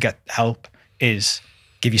reach out to get help is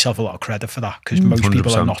give yourself a lot of credit for that, because most 100%.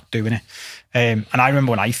 People are not doing it. And I remember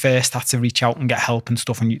when I first had to reach out and get help and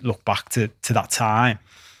stuff, and you look back to that time,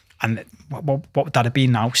 and what would that have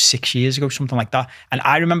been now, 6 years ago, something like that. And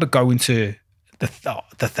I remember going to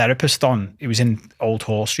the therapist on. It was in Old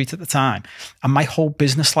Hall Street at the time, and my whole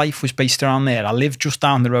business life was based around there. I lived just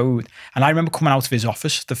down the road, and I remember coming out of his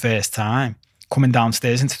office the first time, coming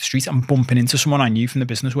downstairs into the street and bumping into someone I knew from the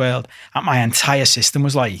business world, and my entire system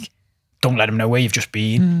was like, don't let him know where you've just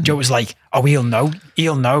been. Joe was like, oh, he'll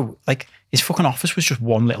know. Like, his fucking office was just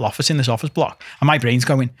one little office in this office block. And my brain's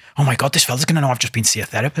going, oh my God, this fella's going to know I've just been to see a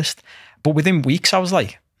therapist. But within weeks, I was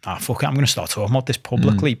like, fuck it, I'm going to start talking about this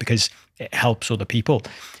publicly because it helps other people.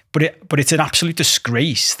 But it's an absolute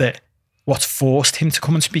disgrace that what's forced him to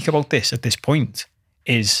come and speak about this at this point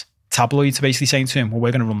is tabloids basically saying to him, well,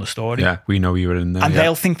 we're going to run the story. Yeah, we know you were in there. And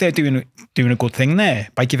they'll think they're doing a good thing there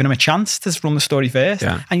by giving him a chance to run the story first.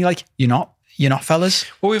 Yeah. And you're like, you're not, fellas.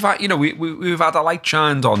 Well, we've had, we've had a light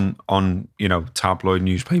shined on tabloid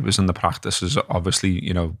newspapers and the practices, obviously,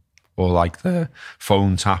 or like the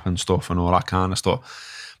phone tap and stuff and all that kind of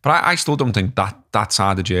stuff. But I still don't think that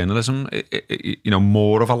side of journalism,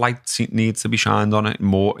 more of a light needs to be shined on it.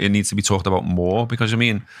 It needs to be talked about more because,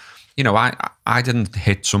 I didn't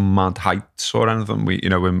hit some mad heights or anything,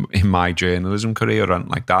 in my journalism career or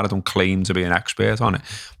anything like that. I don't claim to be an expert on it.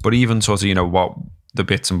 But even sort of, what the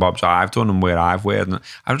bits and bobs I've done and where I've worked, and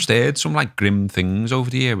I've just heard some like grim things over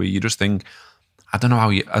the year where you just think, I don't know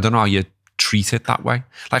how you treat it that way.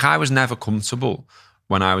 Like, I was never comfortable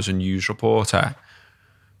when I was a news reporter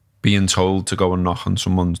being told to go and knock on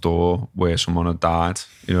someone's door where someone had died.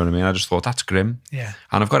 You know what I mean? I just thought, that's grim. Yeah.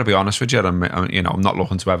 And I've got to be honest with you, I'm not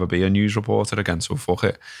looking to ever be a news reporter again, so fuck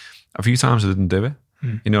it. A few times I didn't do it.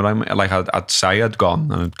 You know what I mean? Like, I'd say I'd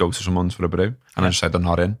gone and I'd go to someone's for a brew and I just said they're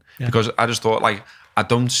not in. Yeah. Because I just thought, like, I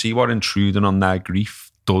don't see what intruding on their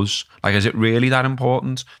grief does. Like, is it really that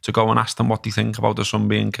important to go and ask them what they think about their son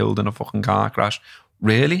being killed in a fucking car crash?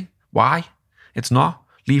 Really? Why? It's not.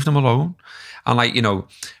 Leave them alone. And like,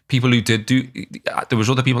 people who did there was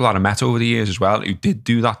other people that I met over the years as well who did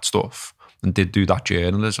do that stuff and did do that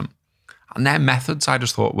journalism. And their methods, I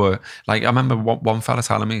just thought were, like, I remember one fella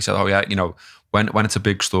telling me, he said, oh yeah, when it's a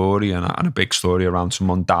big story and a big story around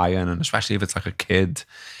someone dying, and especially if it's like a kid,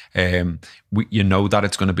 that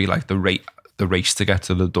it's going to be like the race to get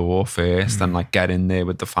to the door first and like get in there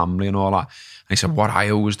with the family and all that. And he said, what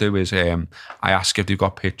I always do is I ask if they've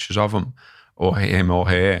got pictures of him or him or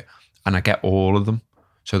her, and I get all of them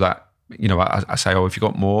so that, I say, oh, if you've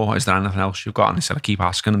got more, is there anything else you've got? And I said, I keep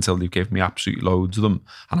asking until they give me absolute loads of them,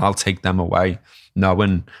 and I'll take them away,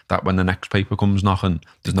 knowing that when the next paper comes knocking,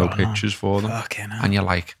 there's no pictures for them. And you're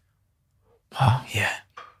like, oh, yeah,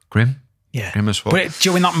 grim. Yeah. Grim as fuck. But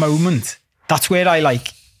during that moment, that's where I like,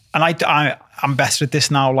 and I'm better at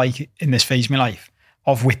this now, like in this phase of my life,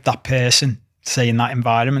 of with that person, say in that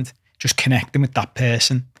environment, just connecting with that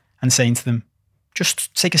person and saying to them,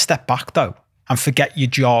 just take a step back though and forget your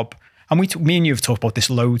job. And me and you have talked about this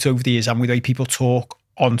loads over the years, and with the way people talk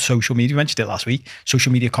on social media, we mentioned it last week,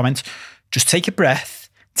 social media comments, just take a breath,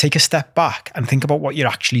 take a step back and think about what you're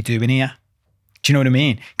actually doing here. Do you know what I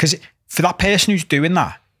mean? Because for that person who's doing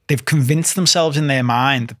that, they've convinced themselves in their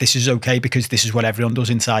mind that this is okay because this is what everyone does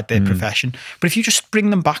inside their profession. But if you just bring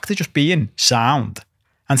them back to just being sound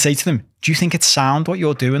and say to them, do you think it's sound what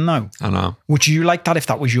you're doing though? I know. Would you like that if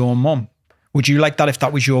that was your mum? Would you like that if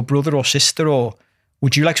that was your brother or sister? Or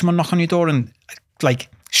would you like someone knock on your door and like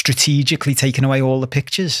strategically taking away all the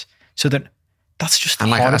pictures so that that's just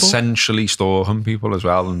horrible. Like essentially stalking people as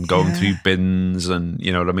well and going through bins and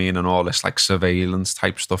you know what I mean, and all this like surveillance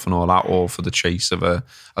type stuff and all that, all for the chase of a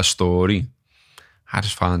story. I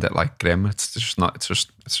just find it like grim. It's just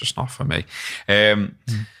not for me.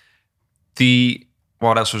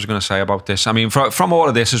 What else was I going to say about this? I mean, from all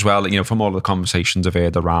of this as well, from all the conversations I've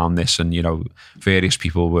heard around this, and various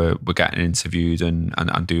people were getting interviewed and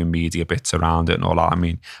doing media bits around it and all that. I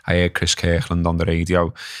mean, I heard Chris Kirkland on the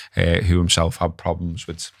radio, who himself had problems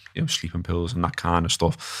with sleeping pills and that kind of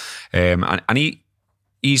stuff, and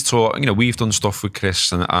he's taught. We've done stuff with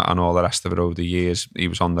Chris and all the rest of it over the years. He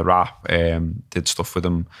was on the Rap, did stuff with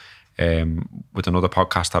him with another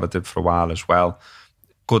podcast that I did for a while as well.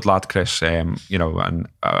 Good lad, Chris, and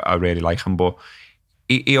I really like him, but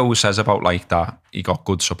he always says about like that he got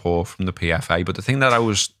good support from the PFA, but the thing that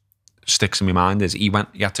always sticks in my mind is he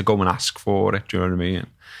had to go and ask for it, do you know what I mean?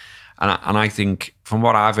 And I think from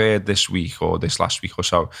what I've heard this week or this last week or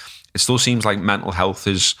so, it still seems like mental health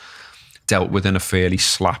is dealt with in a fairly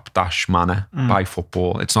slapdash manner by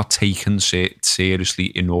football. It's not taken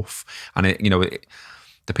seriously enough, and the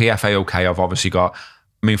PFA, okay, I've obviously got,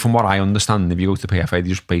 I mean, from what I understand, if you go to the PFA, they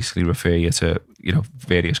just basically refer you to,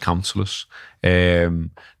 various counsellors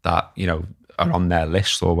that, are on their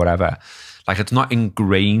list or whatever, like it's not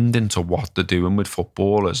ingrained into what they're doing with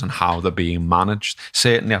footballers and how they're being managed,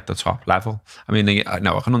 certainly at the top level. I mean,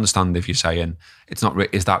 no, I can understand if you're saying it's not,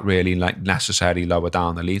 is that really like necessarily lower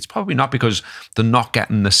down the league? It's probably not, because they're not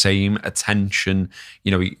getting the same attention.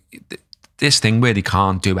 You know, this thing where they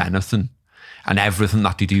can't do anything and everything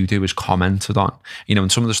that they do is commented on. You know,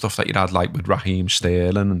 and some of the stuff that you'd had like with Raheem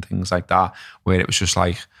Sterling and things like that, where it was just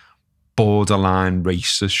like borderline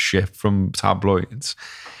racist shit from tabloids.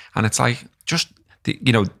 And it's like, just,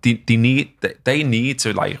 you know, they need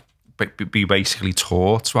to like be basically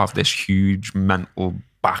taught to have this huge mental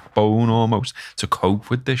backbone almost to cope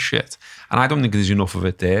with this shit. And I don't think there's enough of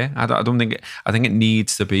it there. I think it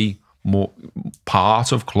needs to be more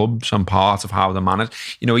part of clubs and part of how they're managed.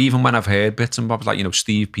 You know, even when I've heard bits and bobs, like, you know,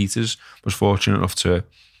 Steve Peters was fortunate enough to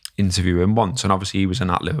interview him once, and obviously he was in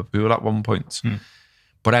at Liverpool at one point.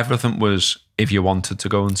 But everything was, if you wanted to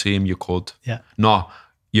go and see him, you could. Yeah. No,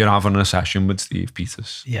 you're having a session with Steve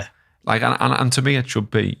Peters. Yeah. Like, and to me, it should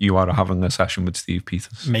be, you are having a session with Steve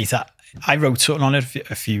Peters. Mate, I wrote something on it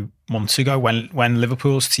a few months ago when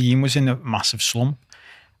Liverpool's team was in a massive slump.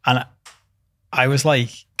 And I was like,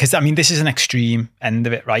 because I mean, this is an extreme end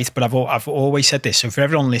of it, right? But I've always said this. So for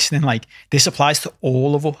everyone listening, like, this applies to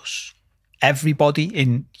all of us. Everybody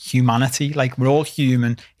in humanity, like, we're all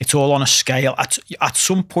human. It's all on a scale. At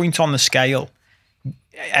some point on the scale,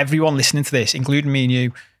 everyone listening to this, including me and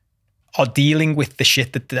you, are dealing with the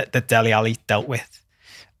shit that Deli Alli dealt with.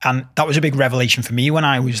 And that was a big revelation for me when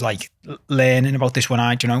I was like learning about this, when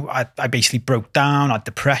I basically broke down, had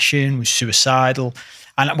depression, was suicidal.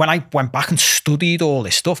 And when I went back and studied all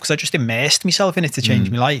this stuff, because I just immersed myself in it to change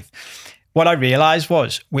my life, what I realized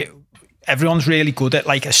was everyone's really good at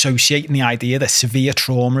like associating the idea that severe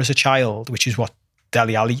trauma as a child, which is what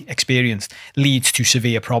Dele Alli experienced, leads to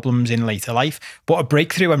severe problems in later life. But a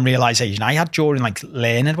breakthrough and realization I had during like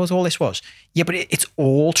learning what all this was, yeah, but it's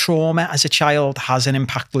all trauma as a child has an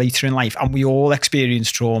impact later in life. And we all experience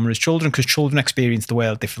trauma as children, because children experience the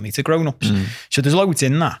world differently to grown-ups. So there's loads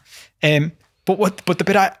in that. But the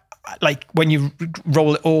bit I like, when you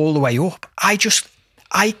roll it all the way up,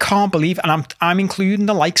 I can't believe, and I'm including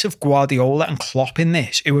the likes of Guardiola and Klopp in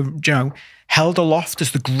this, who were, you know, held aloft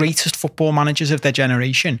as the greatest football managers of their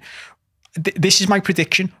generation. This is my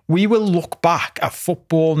prediction. We will look back at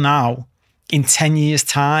football now in 10 years'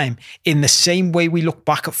 time in the same way we look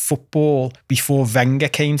back at football before Wenger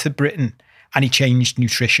came to Britain and he changed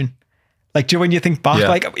nutrition. Like, do you know, when you think back,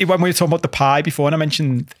 like when we were talking about the pie before and I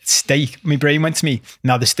mentioned steak, my brain went to me,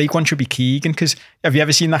 now the steak one should be Keegan, because have you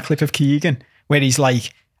ever seen that clip of Keegan where he's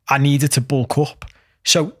like, I needed to bulk up?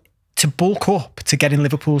 So to bulk up to get in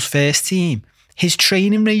Liverpool's first team, his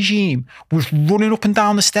training regime was running up and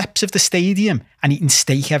down the steps of the stadium and eating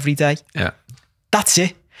steak every day. Yeah. That's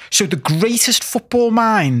it. So the greatest football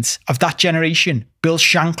minds of that generation, Bill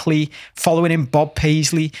Shankly, following him, Bob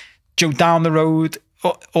Paisley, Joe down the road,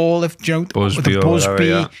 all of, you know, Busby,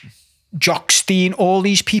 Busby, Jock Stein, all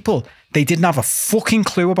these people, they didn't have a fucking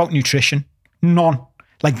clue about nutrition. None.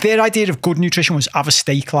 Like, their idea of good nutrition was have a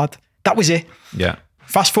steak, lad. That was it. Yeah.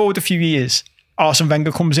 Fast forward a few years, Arsene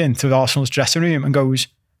Wenger comes into Arsenal's dressing room and goes,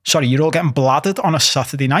 sorry, you're all getting bladdered on a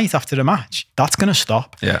Saturday night after a match. That's going to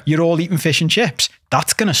stop. Yeah. You're all eating fish and chips.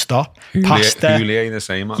 That's going to stop. Pasta. Houllier the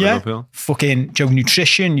same at Liverpool. Fucking Joe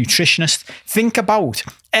nutritionist. Think about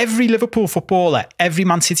every Liverpool footballer, every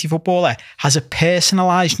Man City footballer has a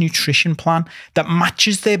personalised nutrition plan that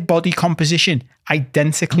matches their body composition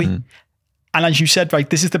identically. And as you said, right,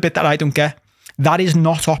 this is the bit that I don't get. That is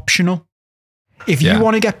not optional. If you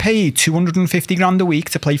want to get paid 250 grand a week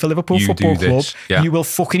to play for Liverpool Football Club, you will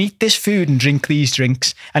fucking eat this food and drink these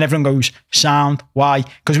drinks. And everyone goes, sound, why?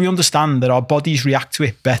 Because we understand that our bodies react to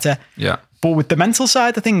it better. Yeah. But with the mental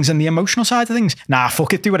side of things and the emotional side of things, nah,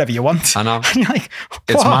 fuck it, do whatever you want. I know. And you're like,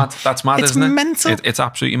 it's mad. That's mad, isn't it? It's mental. It's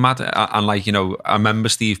absolutely mad. And like, you know, I remember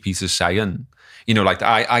Steve Peters saying, you know, like,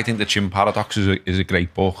 I think the Chin Paradox is a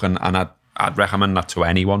great book, and I'd recommend that to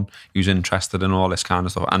anyone who's interested in all this kind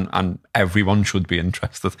of stuff, and everyone should be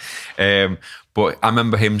interested. But I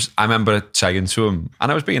remember saying to him,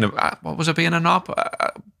 and I was being being a knob?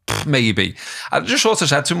 Maybe. I just sort of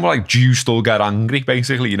said to him, like, do you still get angry,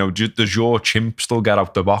 basically? You know, does your chimp still get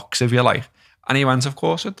out the box, if you like? And he went, of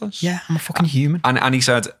course it does. Yeah, I'm a fucking human. And he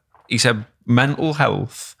said mental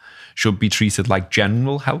health should be treated like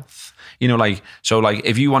general health. You know, like, so like,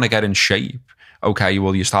 if you want to get in shape, okay,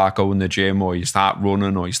 well, you start going to the gym, or you start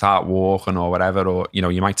running, or you start walking, or whatever, or, you know,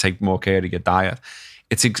 you might take more care of your diet.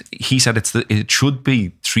 he said it should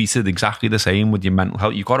be treated exactly the same with your mental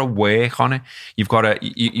health. You've got to work on it. You've got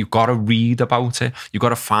to read about it. You've got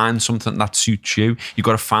to find something that suits you. You've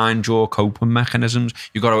got to find your coping mechanisms.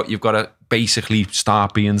 You've got to basically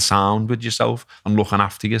start being sound with yourself and looking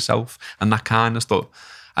after yourself and that kind of stuff.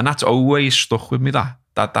 And that's always stuck with me.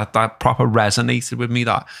 That proper resonated with me.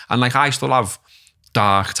 And like I still have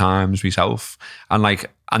dark times myself, and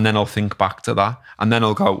then I'll think back to that, and then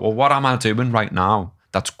I'll go, well, what am I doing right now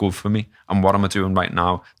that's good for me, and what am I doing right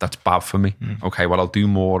now that's bad for me? Okay, well, I'll do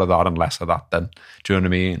more of that and less of that then. Do you know what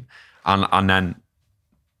I mean? And then,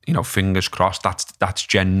 you know, fingers crossed, that's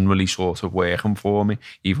generally sort of working for me.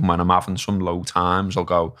 Even when I'm having some low times, I'll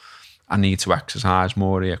go, I need to exercise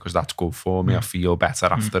more here because that's good for me. I feel better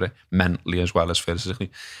after it, mentally as well as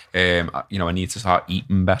physically. You know, I need to start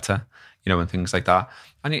eating better, you know, and things like that.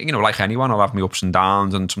 And, you know, like anyone, I'll have my ups and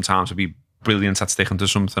downs, and sometimes I'll be brilliant at sticking to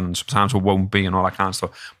something, and sometimes I won't be, and all that kind of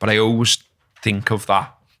stuff. But I always think of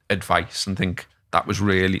that advice and think that was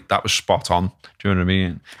spot on. Do you know what I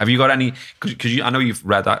mean? Have you got any, because I know you've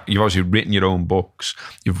read that, you've obviously written your own books,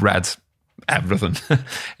 you've read everything,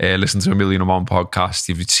 listened to 1,000,001 podcasts,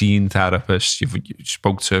 you've seen therapists, you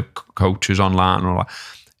spoke to coaches online and all that.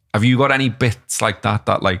 Have you got any bits like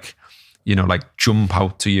that like, you know, like jump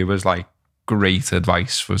out to you as like great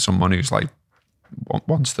advice for someone who's like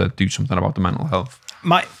wants to do something about the mental health?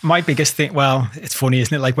 My biggest thing, well, it's funny,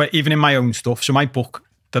 isn't it? Like, even in my own stuff. So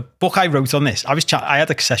the book I wrote on this, I had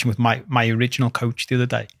a session with my original coach the other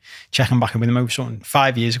day, checking back in with him over something.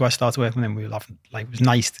 5 years ago, I started working with him. We were laughing, like, it was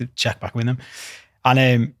nice to check back with him.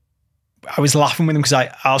 And I was laughing with him because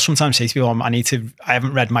I'll sometimes say to people, I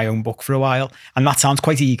haven't read my own book for a while. And that sounds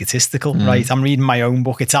quite egotistical, right? I'm reading my own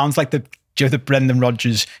book. It sounds like the Brendan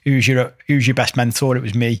Rodgers, who's your best mentor? It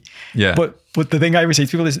was me. Yeah. But the thing I always say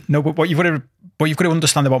to people is, no, but what you've got to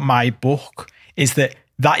understand about my book is that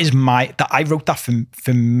I wrote that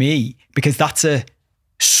for me, because that's a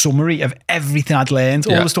summary of everything I'd learned,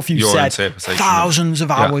 all the stuff you said, thousands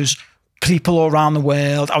of hours, people all around the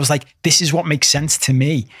world. I was like, this is what makes sense to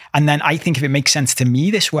me. And then I think if it makes sense to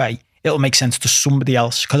me this way, it'll make sense to somebody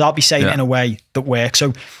else, because I'll be saying it in a way that works.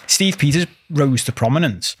 So Steve Peters rose to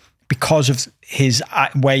prominence because of his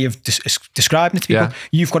way of describing it to people.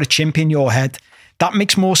 You've got a chimp in your head. That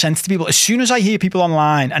makes more sense to people. As soon as I hear people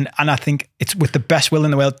online, and I think it's with the best will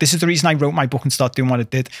in the world, this is the reason I wrote my book and started doing what I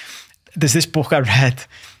did. There's this book I read,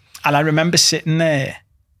 and I remember sitting there,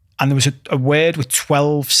 and there was a word with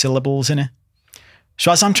 12 syllables in it.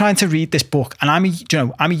 So as I'm trying to read this book, and I'm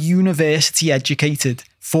a university educated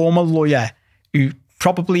former lawyer who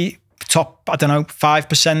probably top,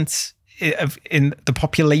 5% in the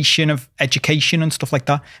population of education and stuff like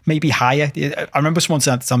that, maybe higher. I remember someone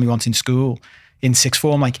said to tell me once in school, in sixth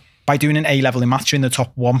form, like, by doing an A-level in maths, you're in the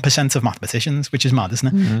top 1% of mathematicians, which is mad,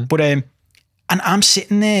 isn't it? But and I'm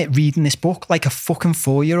sitting there reading this book like a fucking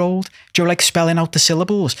 4-year-old, like spelling out the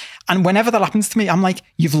syllables. And whenever that happens to me, I'm like,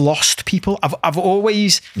 you've lost people. I've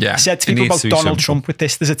always said to people about Donald Trump with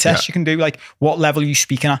this. There's a test you can do, like, what level are you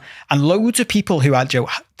speaking at? And loads of people who are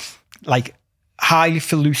like highly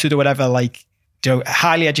faluted or whatever, like,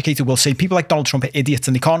 highly educated, will say people like Donald Trump are idiots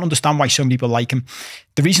and they can't understand why so many people like him.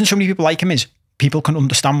 The reason so many people like him is people can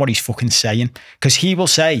understand what he's fucking saying, because he will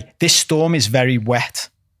say, this storm is very wet.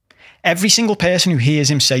 Every single person who hears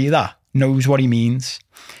him say that knows what he means.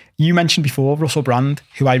 You mentioned before Russell Brand,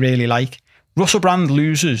 who I really like. Russell Brand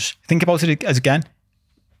loses. Think about it as, again,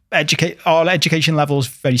 our education level is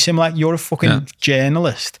very similar. You're a fucking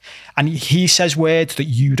journalist, and he says words that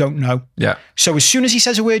you don't know. Yeah. So as soon as he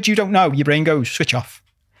says a word you don't know, your brain goes, switch off.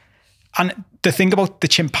 And the thing about the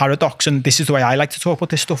chimp paradox, and this is the way I like to talk about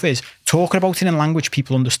this stuff, is talking about it in language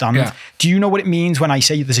people understand. Yeah. Do you know what it means when I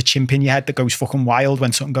say there's a chimp in your head that goes fucking wild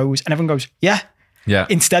when something goes, and everyone goes, yeah.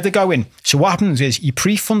 Instead of going, so what happens is your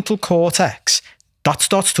prefrontal cortex, that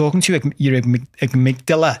starts talking to your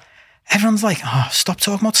amygdala. Everyone's like, oh, stop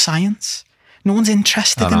talking about science. No one's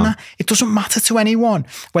interested in that. It doesn't matter to anyone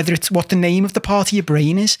whether it's what the name of the part of your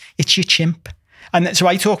brain is. It's your chimp. And so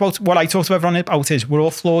what I talk to everyone about is we're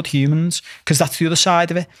all flawed humans, because that's the other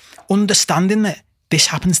side of it. Understanding that this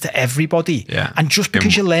happens to everybody. Yeah. And just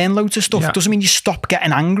because you learn loads of stuff doesn't mean you stop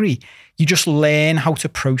getting angry. You just learn how to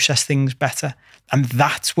process things better. And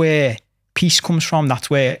that's where peace comes from. That's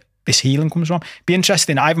where this healing comes from. Be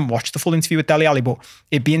interesting. I haven't watched the full interview with Deli Alli, but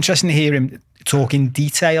it'd be interesting to hear him talk in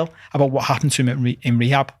detail about what happened to him in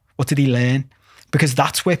rehab. What did he learn? Because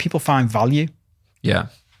that's where people find value. Yeah.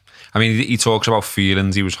 I mean, he talks about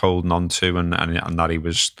feelings he was holding on to, and that he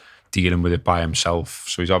was dealing with it by himself.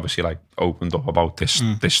 So he's obviously like opened up about this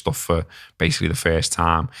stuff for basically the first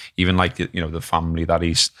time. Even like the family that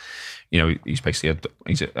he's basically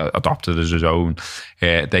he's adopted as his own.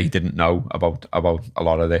 They didn't know about a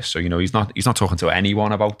lot of this. So he's not talking to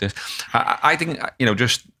anyone about this. I think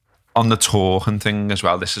just on the talking thing as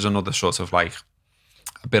well. This is another sort of like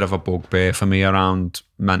a bit of a bugbear for me around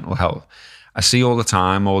mental health. I see all the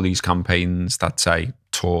time all these campaigns that say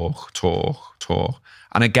talk,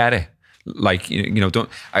 and I get it. Like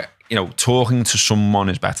talking to someone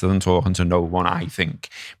is better than talking to no one, I think,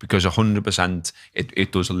 because 100%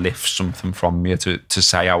 it does lift something from you to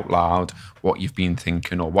say out loud what you've been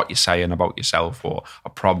thinking or what you're saying about yourself or a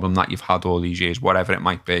problem that you've had all these years, whatever it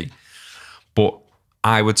might be. But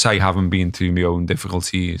I would say, having been through my own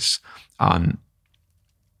difficulties, and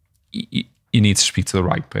you need to speak to the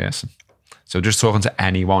right person. So just talking to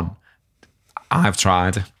anyone, I've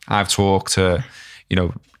tried it. I've talked to,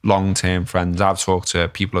 long-term friends. I've talked to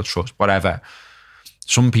people I trust, whatever.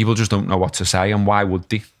 Some people just don't know what to say, and why would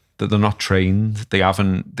they? That they're not trained. They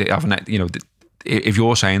haven't. If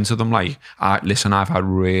you're saying to them like, "Listen, I've had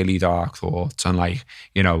really dark thoughts, and like,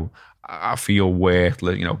 I feel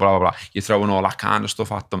worthless," blah blah blah. You're throwing all that kind of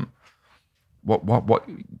stuff at them. What?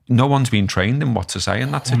 No one's been trained in what to say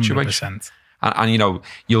in that situation. 100%. And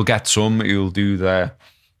you'll get some who'll do the,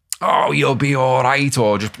 "Oh, you'll be all right,"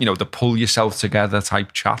 or just the pull yourself together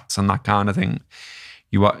type chats and that kind of thing.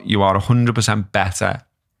 You are 100% better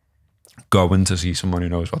going to see someone who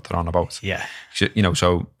knows what they're on about. Yeah.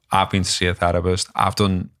 So I've been to see a therapist. I've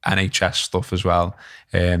done NHS stuff as well.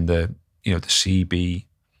 The CB,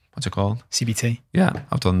 what's it called? CBT. Yeah,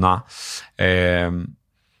 I've done that. And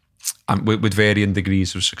with varying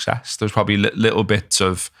degrees of success. There's probably little bits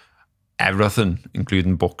of everything,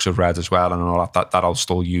 including books I've read as well and all that I'll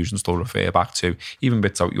still use and still refer back to. Even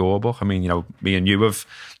bits out your book. I mean, me and you have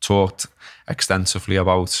talked extensively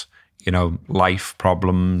about, life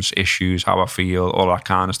problems, issues, how I feel, all that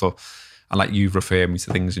kind of stuff. And like, you've referred me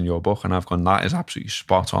to things in your book and I've gone, that is absolutely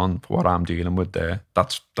spot on for what I'm dealing with there.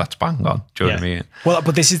 That's bang on. Do you know what I mean? Well,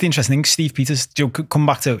 but this is the interesting thing. Steve Peters, come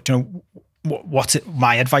back to, what's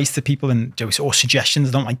my advice to people and or suggestions.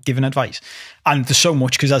 I don't like giving advice, and there's so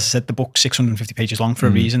much, because as I said, the book's 650 pages long for a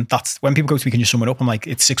reason. That's when people go to me, "Can you sum it up?" I'm like,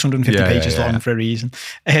 it's 650 pages long for a reason.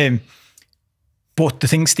 But the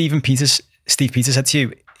thing Steve Peters said to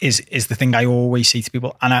you is the thing I always say to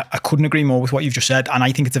people, and I couldn't agree more with what you've just said. And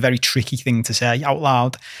I think it's a very tricky thing to say out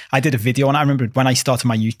loud. I did a video, and I remember when I started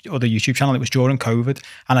my other YouTube channel, it was during COVID,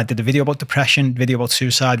 and I did a video about depression, video about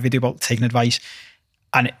suicide, video about taking advice.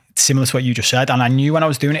 And it's similar to what you just said. And I knew when I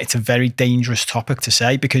was doing it, it's a very dangerous topic to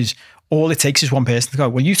say, because all it takes is one person to go,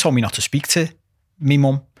 "Well, you told me not to speak to me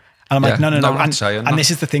mum." And I'm like, no. And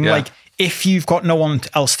this is the thing, like, if you've got no one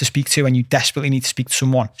else to speak to and you desperately need to speak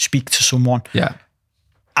to someone. Yeah.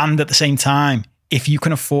 And at the same time, if you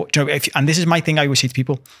can afford, and this is my thing I always say to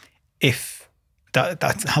people, if that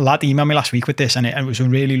lad emailed me last week with this, and it was a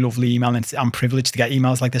really lovely email, and I'm privileged to get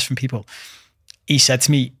emails like this from people. He said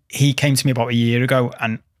to me, he came to me about a year ago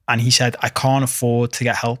and he said, "I can't afford to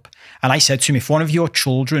get help." And I said to him, "If one of your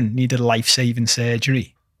children needed life-saving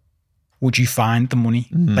surgery, would you find the money?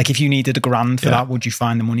 Like, if you needed $1,000 for that, would you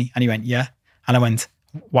find the money?" And he went, "Yeah." And I went,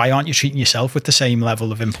 "Why aren't you treating yourself with the same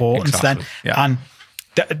level of importance then?" Yeah. And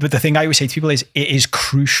but the thing I always say to people is, it is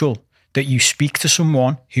crucial that you speak to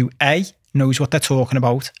someone who A, knows what they're talking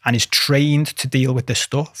about and is trained to deal with this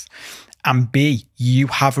stuff, and B, you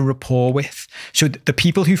have a rapport with. So the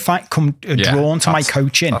people who come drawn to my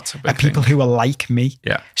coaching are people who are like me.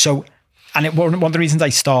 Yeah. So, and one of the reasons I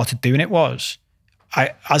started doing it was,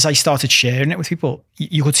 as I started sharing it with people,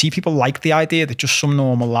 you could see people like the idea that just some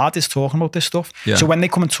normal lad is talking about this stuff. Yeah. So when they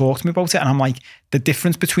come and talk to me about it, and I'm like, the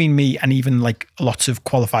difference between me and even like lots of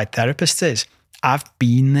qualified therapists is, I've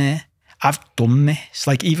been there. I've done this.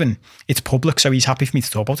 Like, even it's public, so he's happy for me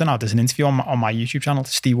to talk about it now. There's an interview on my YouTube channel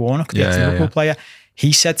to Steve Warnock, the Liverpool player.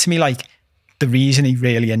 He said to me, like, the reason he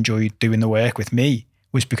really enjoyed doing the work with me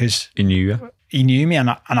was because he knew you. He knew me,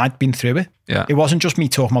 and I'd been through it. Yeah. It wasn't just me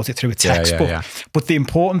talking about it through a textbook. But the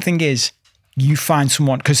important thing is, you find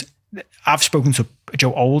someone, because I've spoken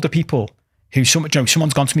to older people who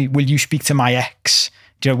someone's gone to me, "Will you speak to my ex?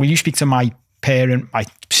 Will you speak to my parent, my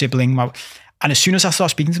sibling?" And as soon as I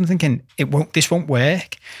start speaking to them, thinking, this won't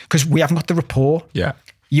work, because we haven't got the rapport. Yeah.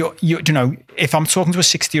 If I'm talking to a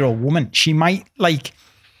 60-year-old woman, she might like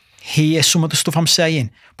hear some of the stuff I'm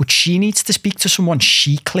saying, but she needs to speak to someone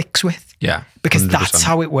she clicks with. Yeah. Because 100%. That's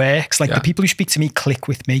how it works. Like, the people who speak to me click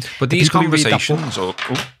with me. But these conversations,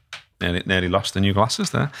 nearly lost the new glasses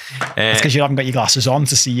there. It's because you haven't got your glasses on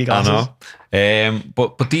to see your glasses. I know.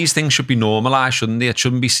 But these things should be normalised, shouldn't they? It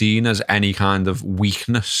shouldn't be seen as any kind of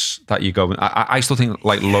weakness that you go. I still think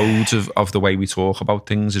like loads of the way we talk about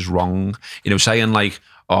things is wrong. You know, saying like,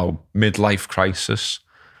 oh, midlife crisis.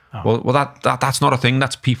 Oh. Well, that's not a thing.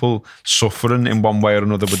 That's people suffering in one way or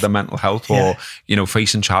another with their mental health, or you know,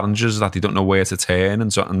 facing challenges that they don't know where to turn,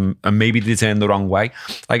 and maybe they turn the wrong way.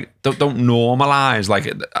 Like, don't normalise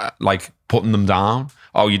like putting them down.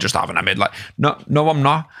 Oh, you're just having a midlife. No, I'm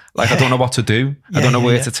not. Like, I don't know what to do. I don't know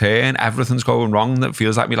where to turn. Everything's going wrong. That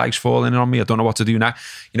feels like my life's falling in on me. I don't know what to do now.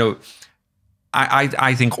 You know,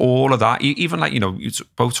 I think all of that. Even like, you know, you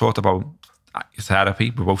both talked about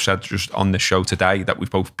therapy. We both said just on this show today that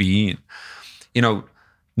we've both been, you know,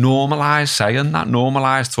 normalise saying that,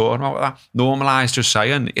 normalise talking about that, normalise just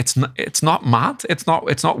saying it's not mad, it's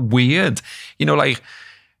not weird. You know, like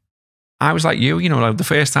I was like you know, like the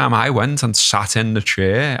first time I went and sat in the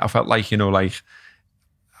chair, I felt like, you know, like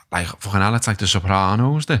fucking hell, it's like The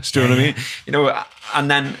Sopranos, this. Do you know what I mean? You know,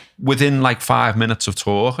 and then within like 5 minutes of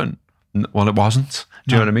talking, well, it wasn't.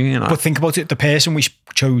 Do you know what I mean? But think about it, the person we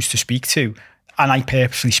chose to speak to, and I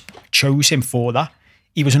purposely chose him for that,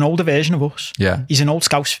 he was an older version of us. Yeah. He's an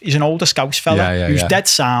older Scouse fella who's dead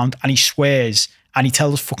sound, and he swears and he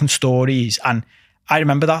tells fucking stories. And I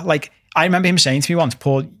remember that. Like, I remember him saying to me once,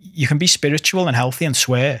 Paul, you can be spiritual and healthy and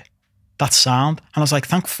swear. That's sound. And I was like,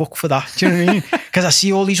 thank fuck for that. Do you know what I mean? Because I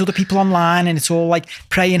see all these other people online and it's all like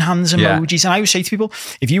praying hands emojis. And I always say to people,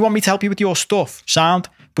 if you want me to help you with your stuff, sound.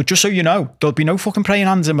 But just so you know, there'll be no fucking praying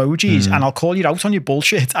hands emojis, and I'll call you out on your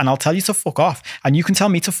bullshit, and I'll tell you to fuck off, and you can tell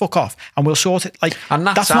me to fuck off, and we'll sort it. Like, and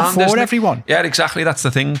that's sound, not for everyone. Yeah, exactly. That's the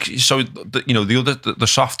thing. So, you know, the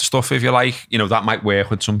soft stuff, if you like, you know, that might work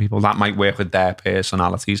with some people. That might work with their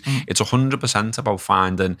personalities. It's 100% about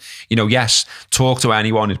finding, you know, yes, talk to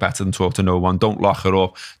anyone is better than talk to no one. Don't lock it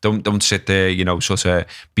up. Don't sit there, you know, sort of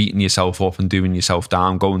beating yourself up and doing yourself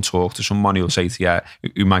down. Go and talk to someone who'll say to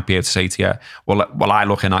you, who might be able to say to you, well, I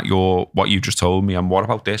look at what you just told me, and what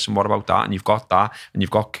about this, and what about that, and you've got that, and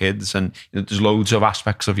you've got kids, and you know, there's loads of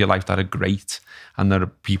aspects of your life that are great, and there are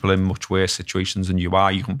people in much worse situations than you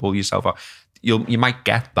are. You can pull yourself up. You might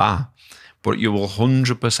get that, but you will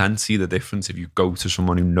 100% see the difference if you go to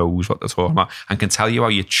someone who knows what they're talking about and can tell you how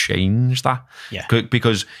you change that. Yeah.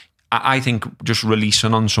 Because I think just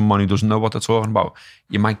releasing on someone who doesn't know what they're talking about,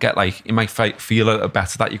 you might get like, you might feel a bit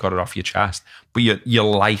better that you got it off your chest, but you're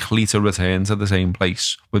likely to return to the same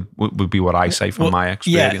place would be what I say from my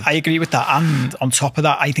experience. Yeah, I agree with that. And on top of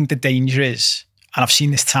that, I think the danger is, and I've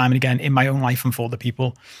seen this time and again in my own life and for other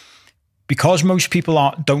people, because most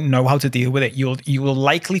people don't know how to deal with it, you will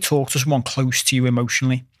likely talk to someone close to you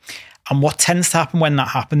emotionally. And what tends to happen when that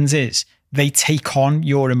happens is they take on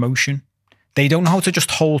your emotion. They don't know how to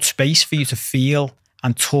just hold space for you to feel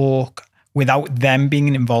and talk without them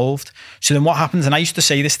being involved. So then what happens, and I used to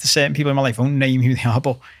say this to certain people in my life, I won't name who they are,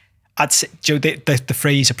 but I'd say, Joe, the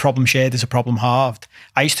phrase, a problem shared is a problem halved.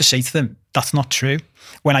 I used to say to them, that's not true.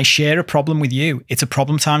 When I share a problem with you, it's a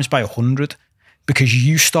problem times by 100, because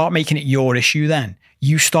you start making it your issue then.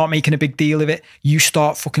 You start making a big deal of it. You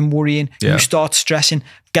start fucking worrying. Yeah. You start stressing.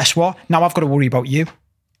 Guess what? Now I've got to worry about you.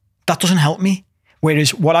 That doesn't help me.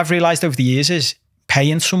 Whereas what I've realised over the years is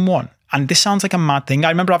paying someone, and this sounds like a mad thing. I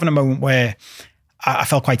remember having a moment where I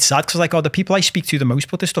felt quite sad because like, oh, the people I speak to the most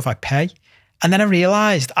about this stuff, I pay. And then I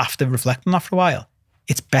realised after reflecting after a while,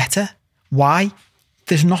 it's better. Why?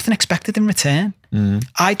 There's nothing expected in return.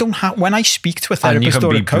 I don't have, when I speak to a therapist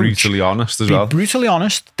or a coach, be brutally honest as well. Brutally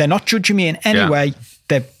honest. They're not judging me in any way.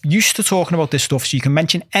 They're used to talking about this stuff. So you can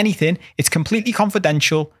mention anything. It's completely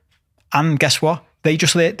confidential. And guess what? They're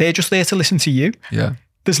just there to listen to you. Yeah.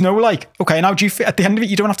 There's no like, okay, now do you at the end of it,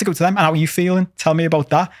 you don't have to go to them. And how are you feeling? Tell me about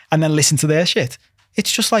that. And then listen to their shit.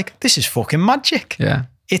 It's just like, this is fucking magic. Yeah.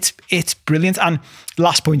 It's brilliant. And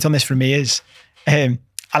last point on this for me is, and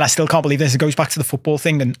I still can't believe this, it goes back to the football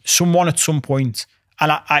thing, and someone at some point,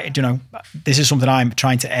 and I you know, this is something I'm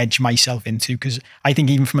trying to edge myself into, because I think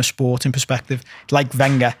even from a sporting perspective, like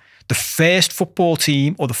Wenger, the first football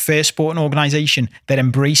team or the first sporting organisation that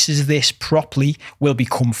embraces this properly will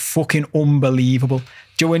become fucking unbelievable.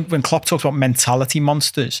 Do you know, when Klopp talks about mentality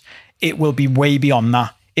monsters, it will be way beyond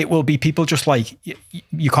that. It will be people just like,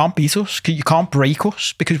 you can't beat us, you can't break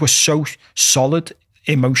us, because we're so solid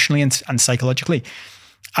emotionally and psychologically.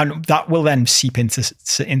 And that will then seep into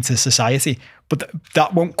society. But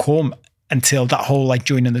that won't come until that whole like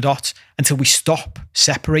joining the dots, until we stop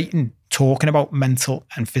separating talking about mental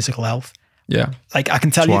and physical health. Yeah. Like I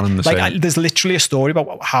can tell you, like there's literally a story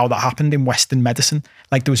about how that happened in Western medicine.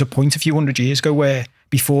 Like there was a point a few hundred years ago where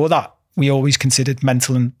before that, we always considered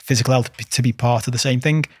mental and physical health to be part of the same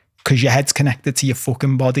thing, because your head's connected to your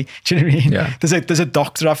fucking body. Do you know what I mean? Yeah. There's a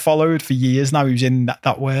doctor I've followed for years now who's in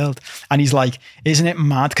that world. And he's like, isn't it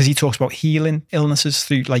mad? Because he talks about healing illnesses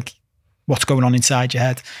through like what's going on inside your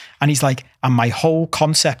head. And he's like, and my whole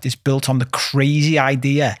concept is built on the crazy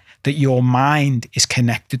idea that your mind is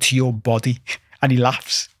connected to your body. And he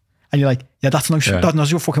laughs. And you're like, yeah, that's not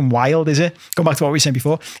so fucking wild, is it? Going back to what we were saying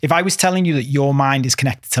before. If I was telling you that your mind is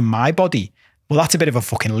connected to my body, well, that's a bit of a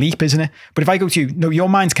fucking leap, isn't it? But if I go to you, no, your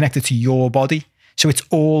mind's connected to your body. So it's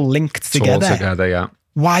all linked together. All together, yeah.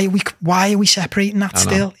 Why are we separating that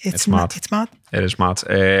still? It's mad. It's mad. It is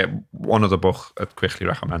mad. One other book I'd quickly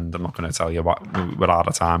recommend. I'm not going to tell you what, we're out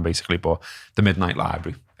of time basically, but The Midnight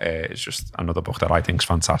Library. It's just another book that I think is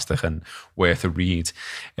fantastic and worth a read,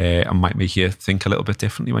 and might make you think a little bit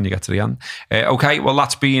differently when you get to the end. Okay, well,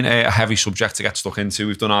 that's been a heavy subject to get stuck into.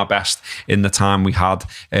 We've done our best in the time we had.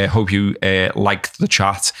 Hope you liked the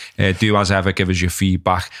chat. Do as ever, give us your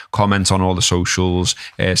feedback, comment on all the socials,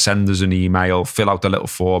 send us an email, fill out the little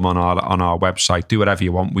form on our website, do whatever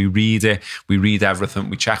you want. We read it, we read everything,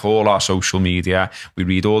 we check all our social media, we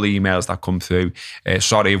read all the emails that come through.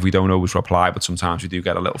 Sorry if we don't always reply, but sometimes we do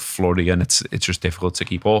get a little flurry and it's just difficult to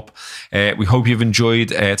keep up. We hope you've enjoyed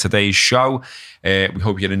today's show. We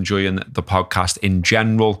hope you're enjoying the podcast in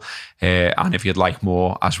general. And if you'd like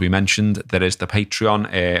more, as we mentioned, there is the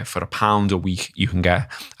Patreon. For £1 a week, you can get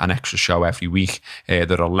an extra show every week. There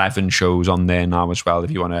are 11 shows on there now as well. If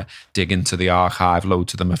you want to dig into the archive,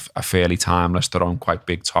 loads of them are fairly timeless. They're on quite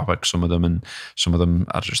big topics, some of them, and some of them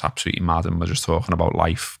are just absolutely mad. And we're just talking about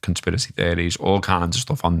life, conspiracy theories, all kinds of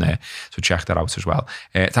stuff on there. So check that out as well.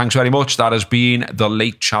 Thanks very much. That has been the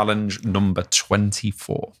Late Challenge number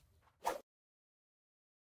 24.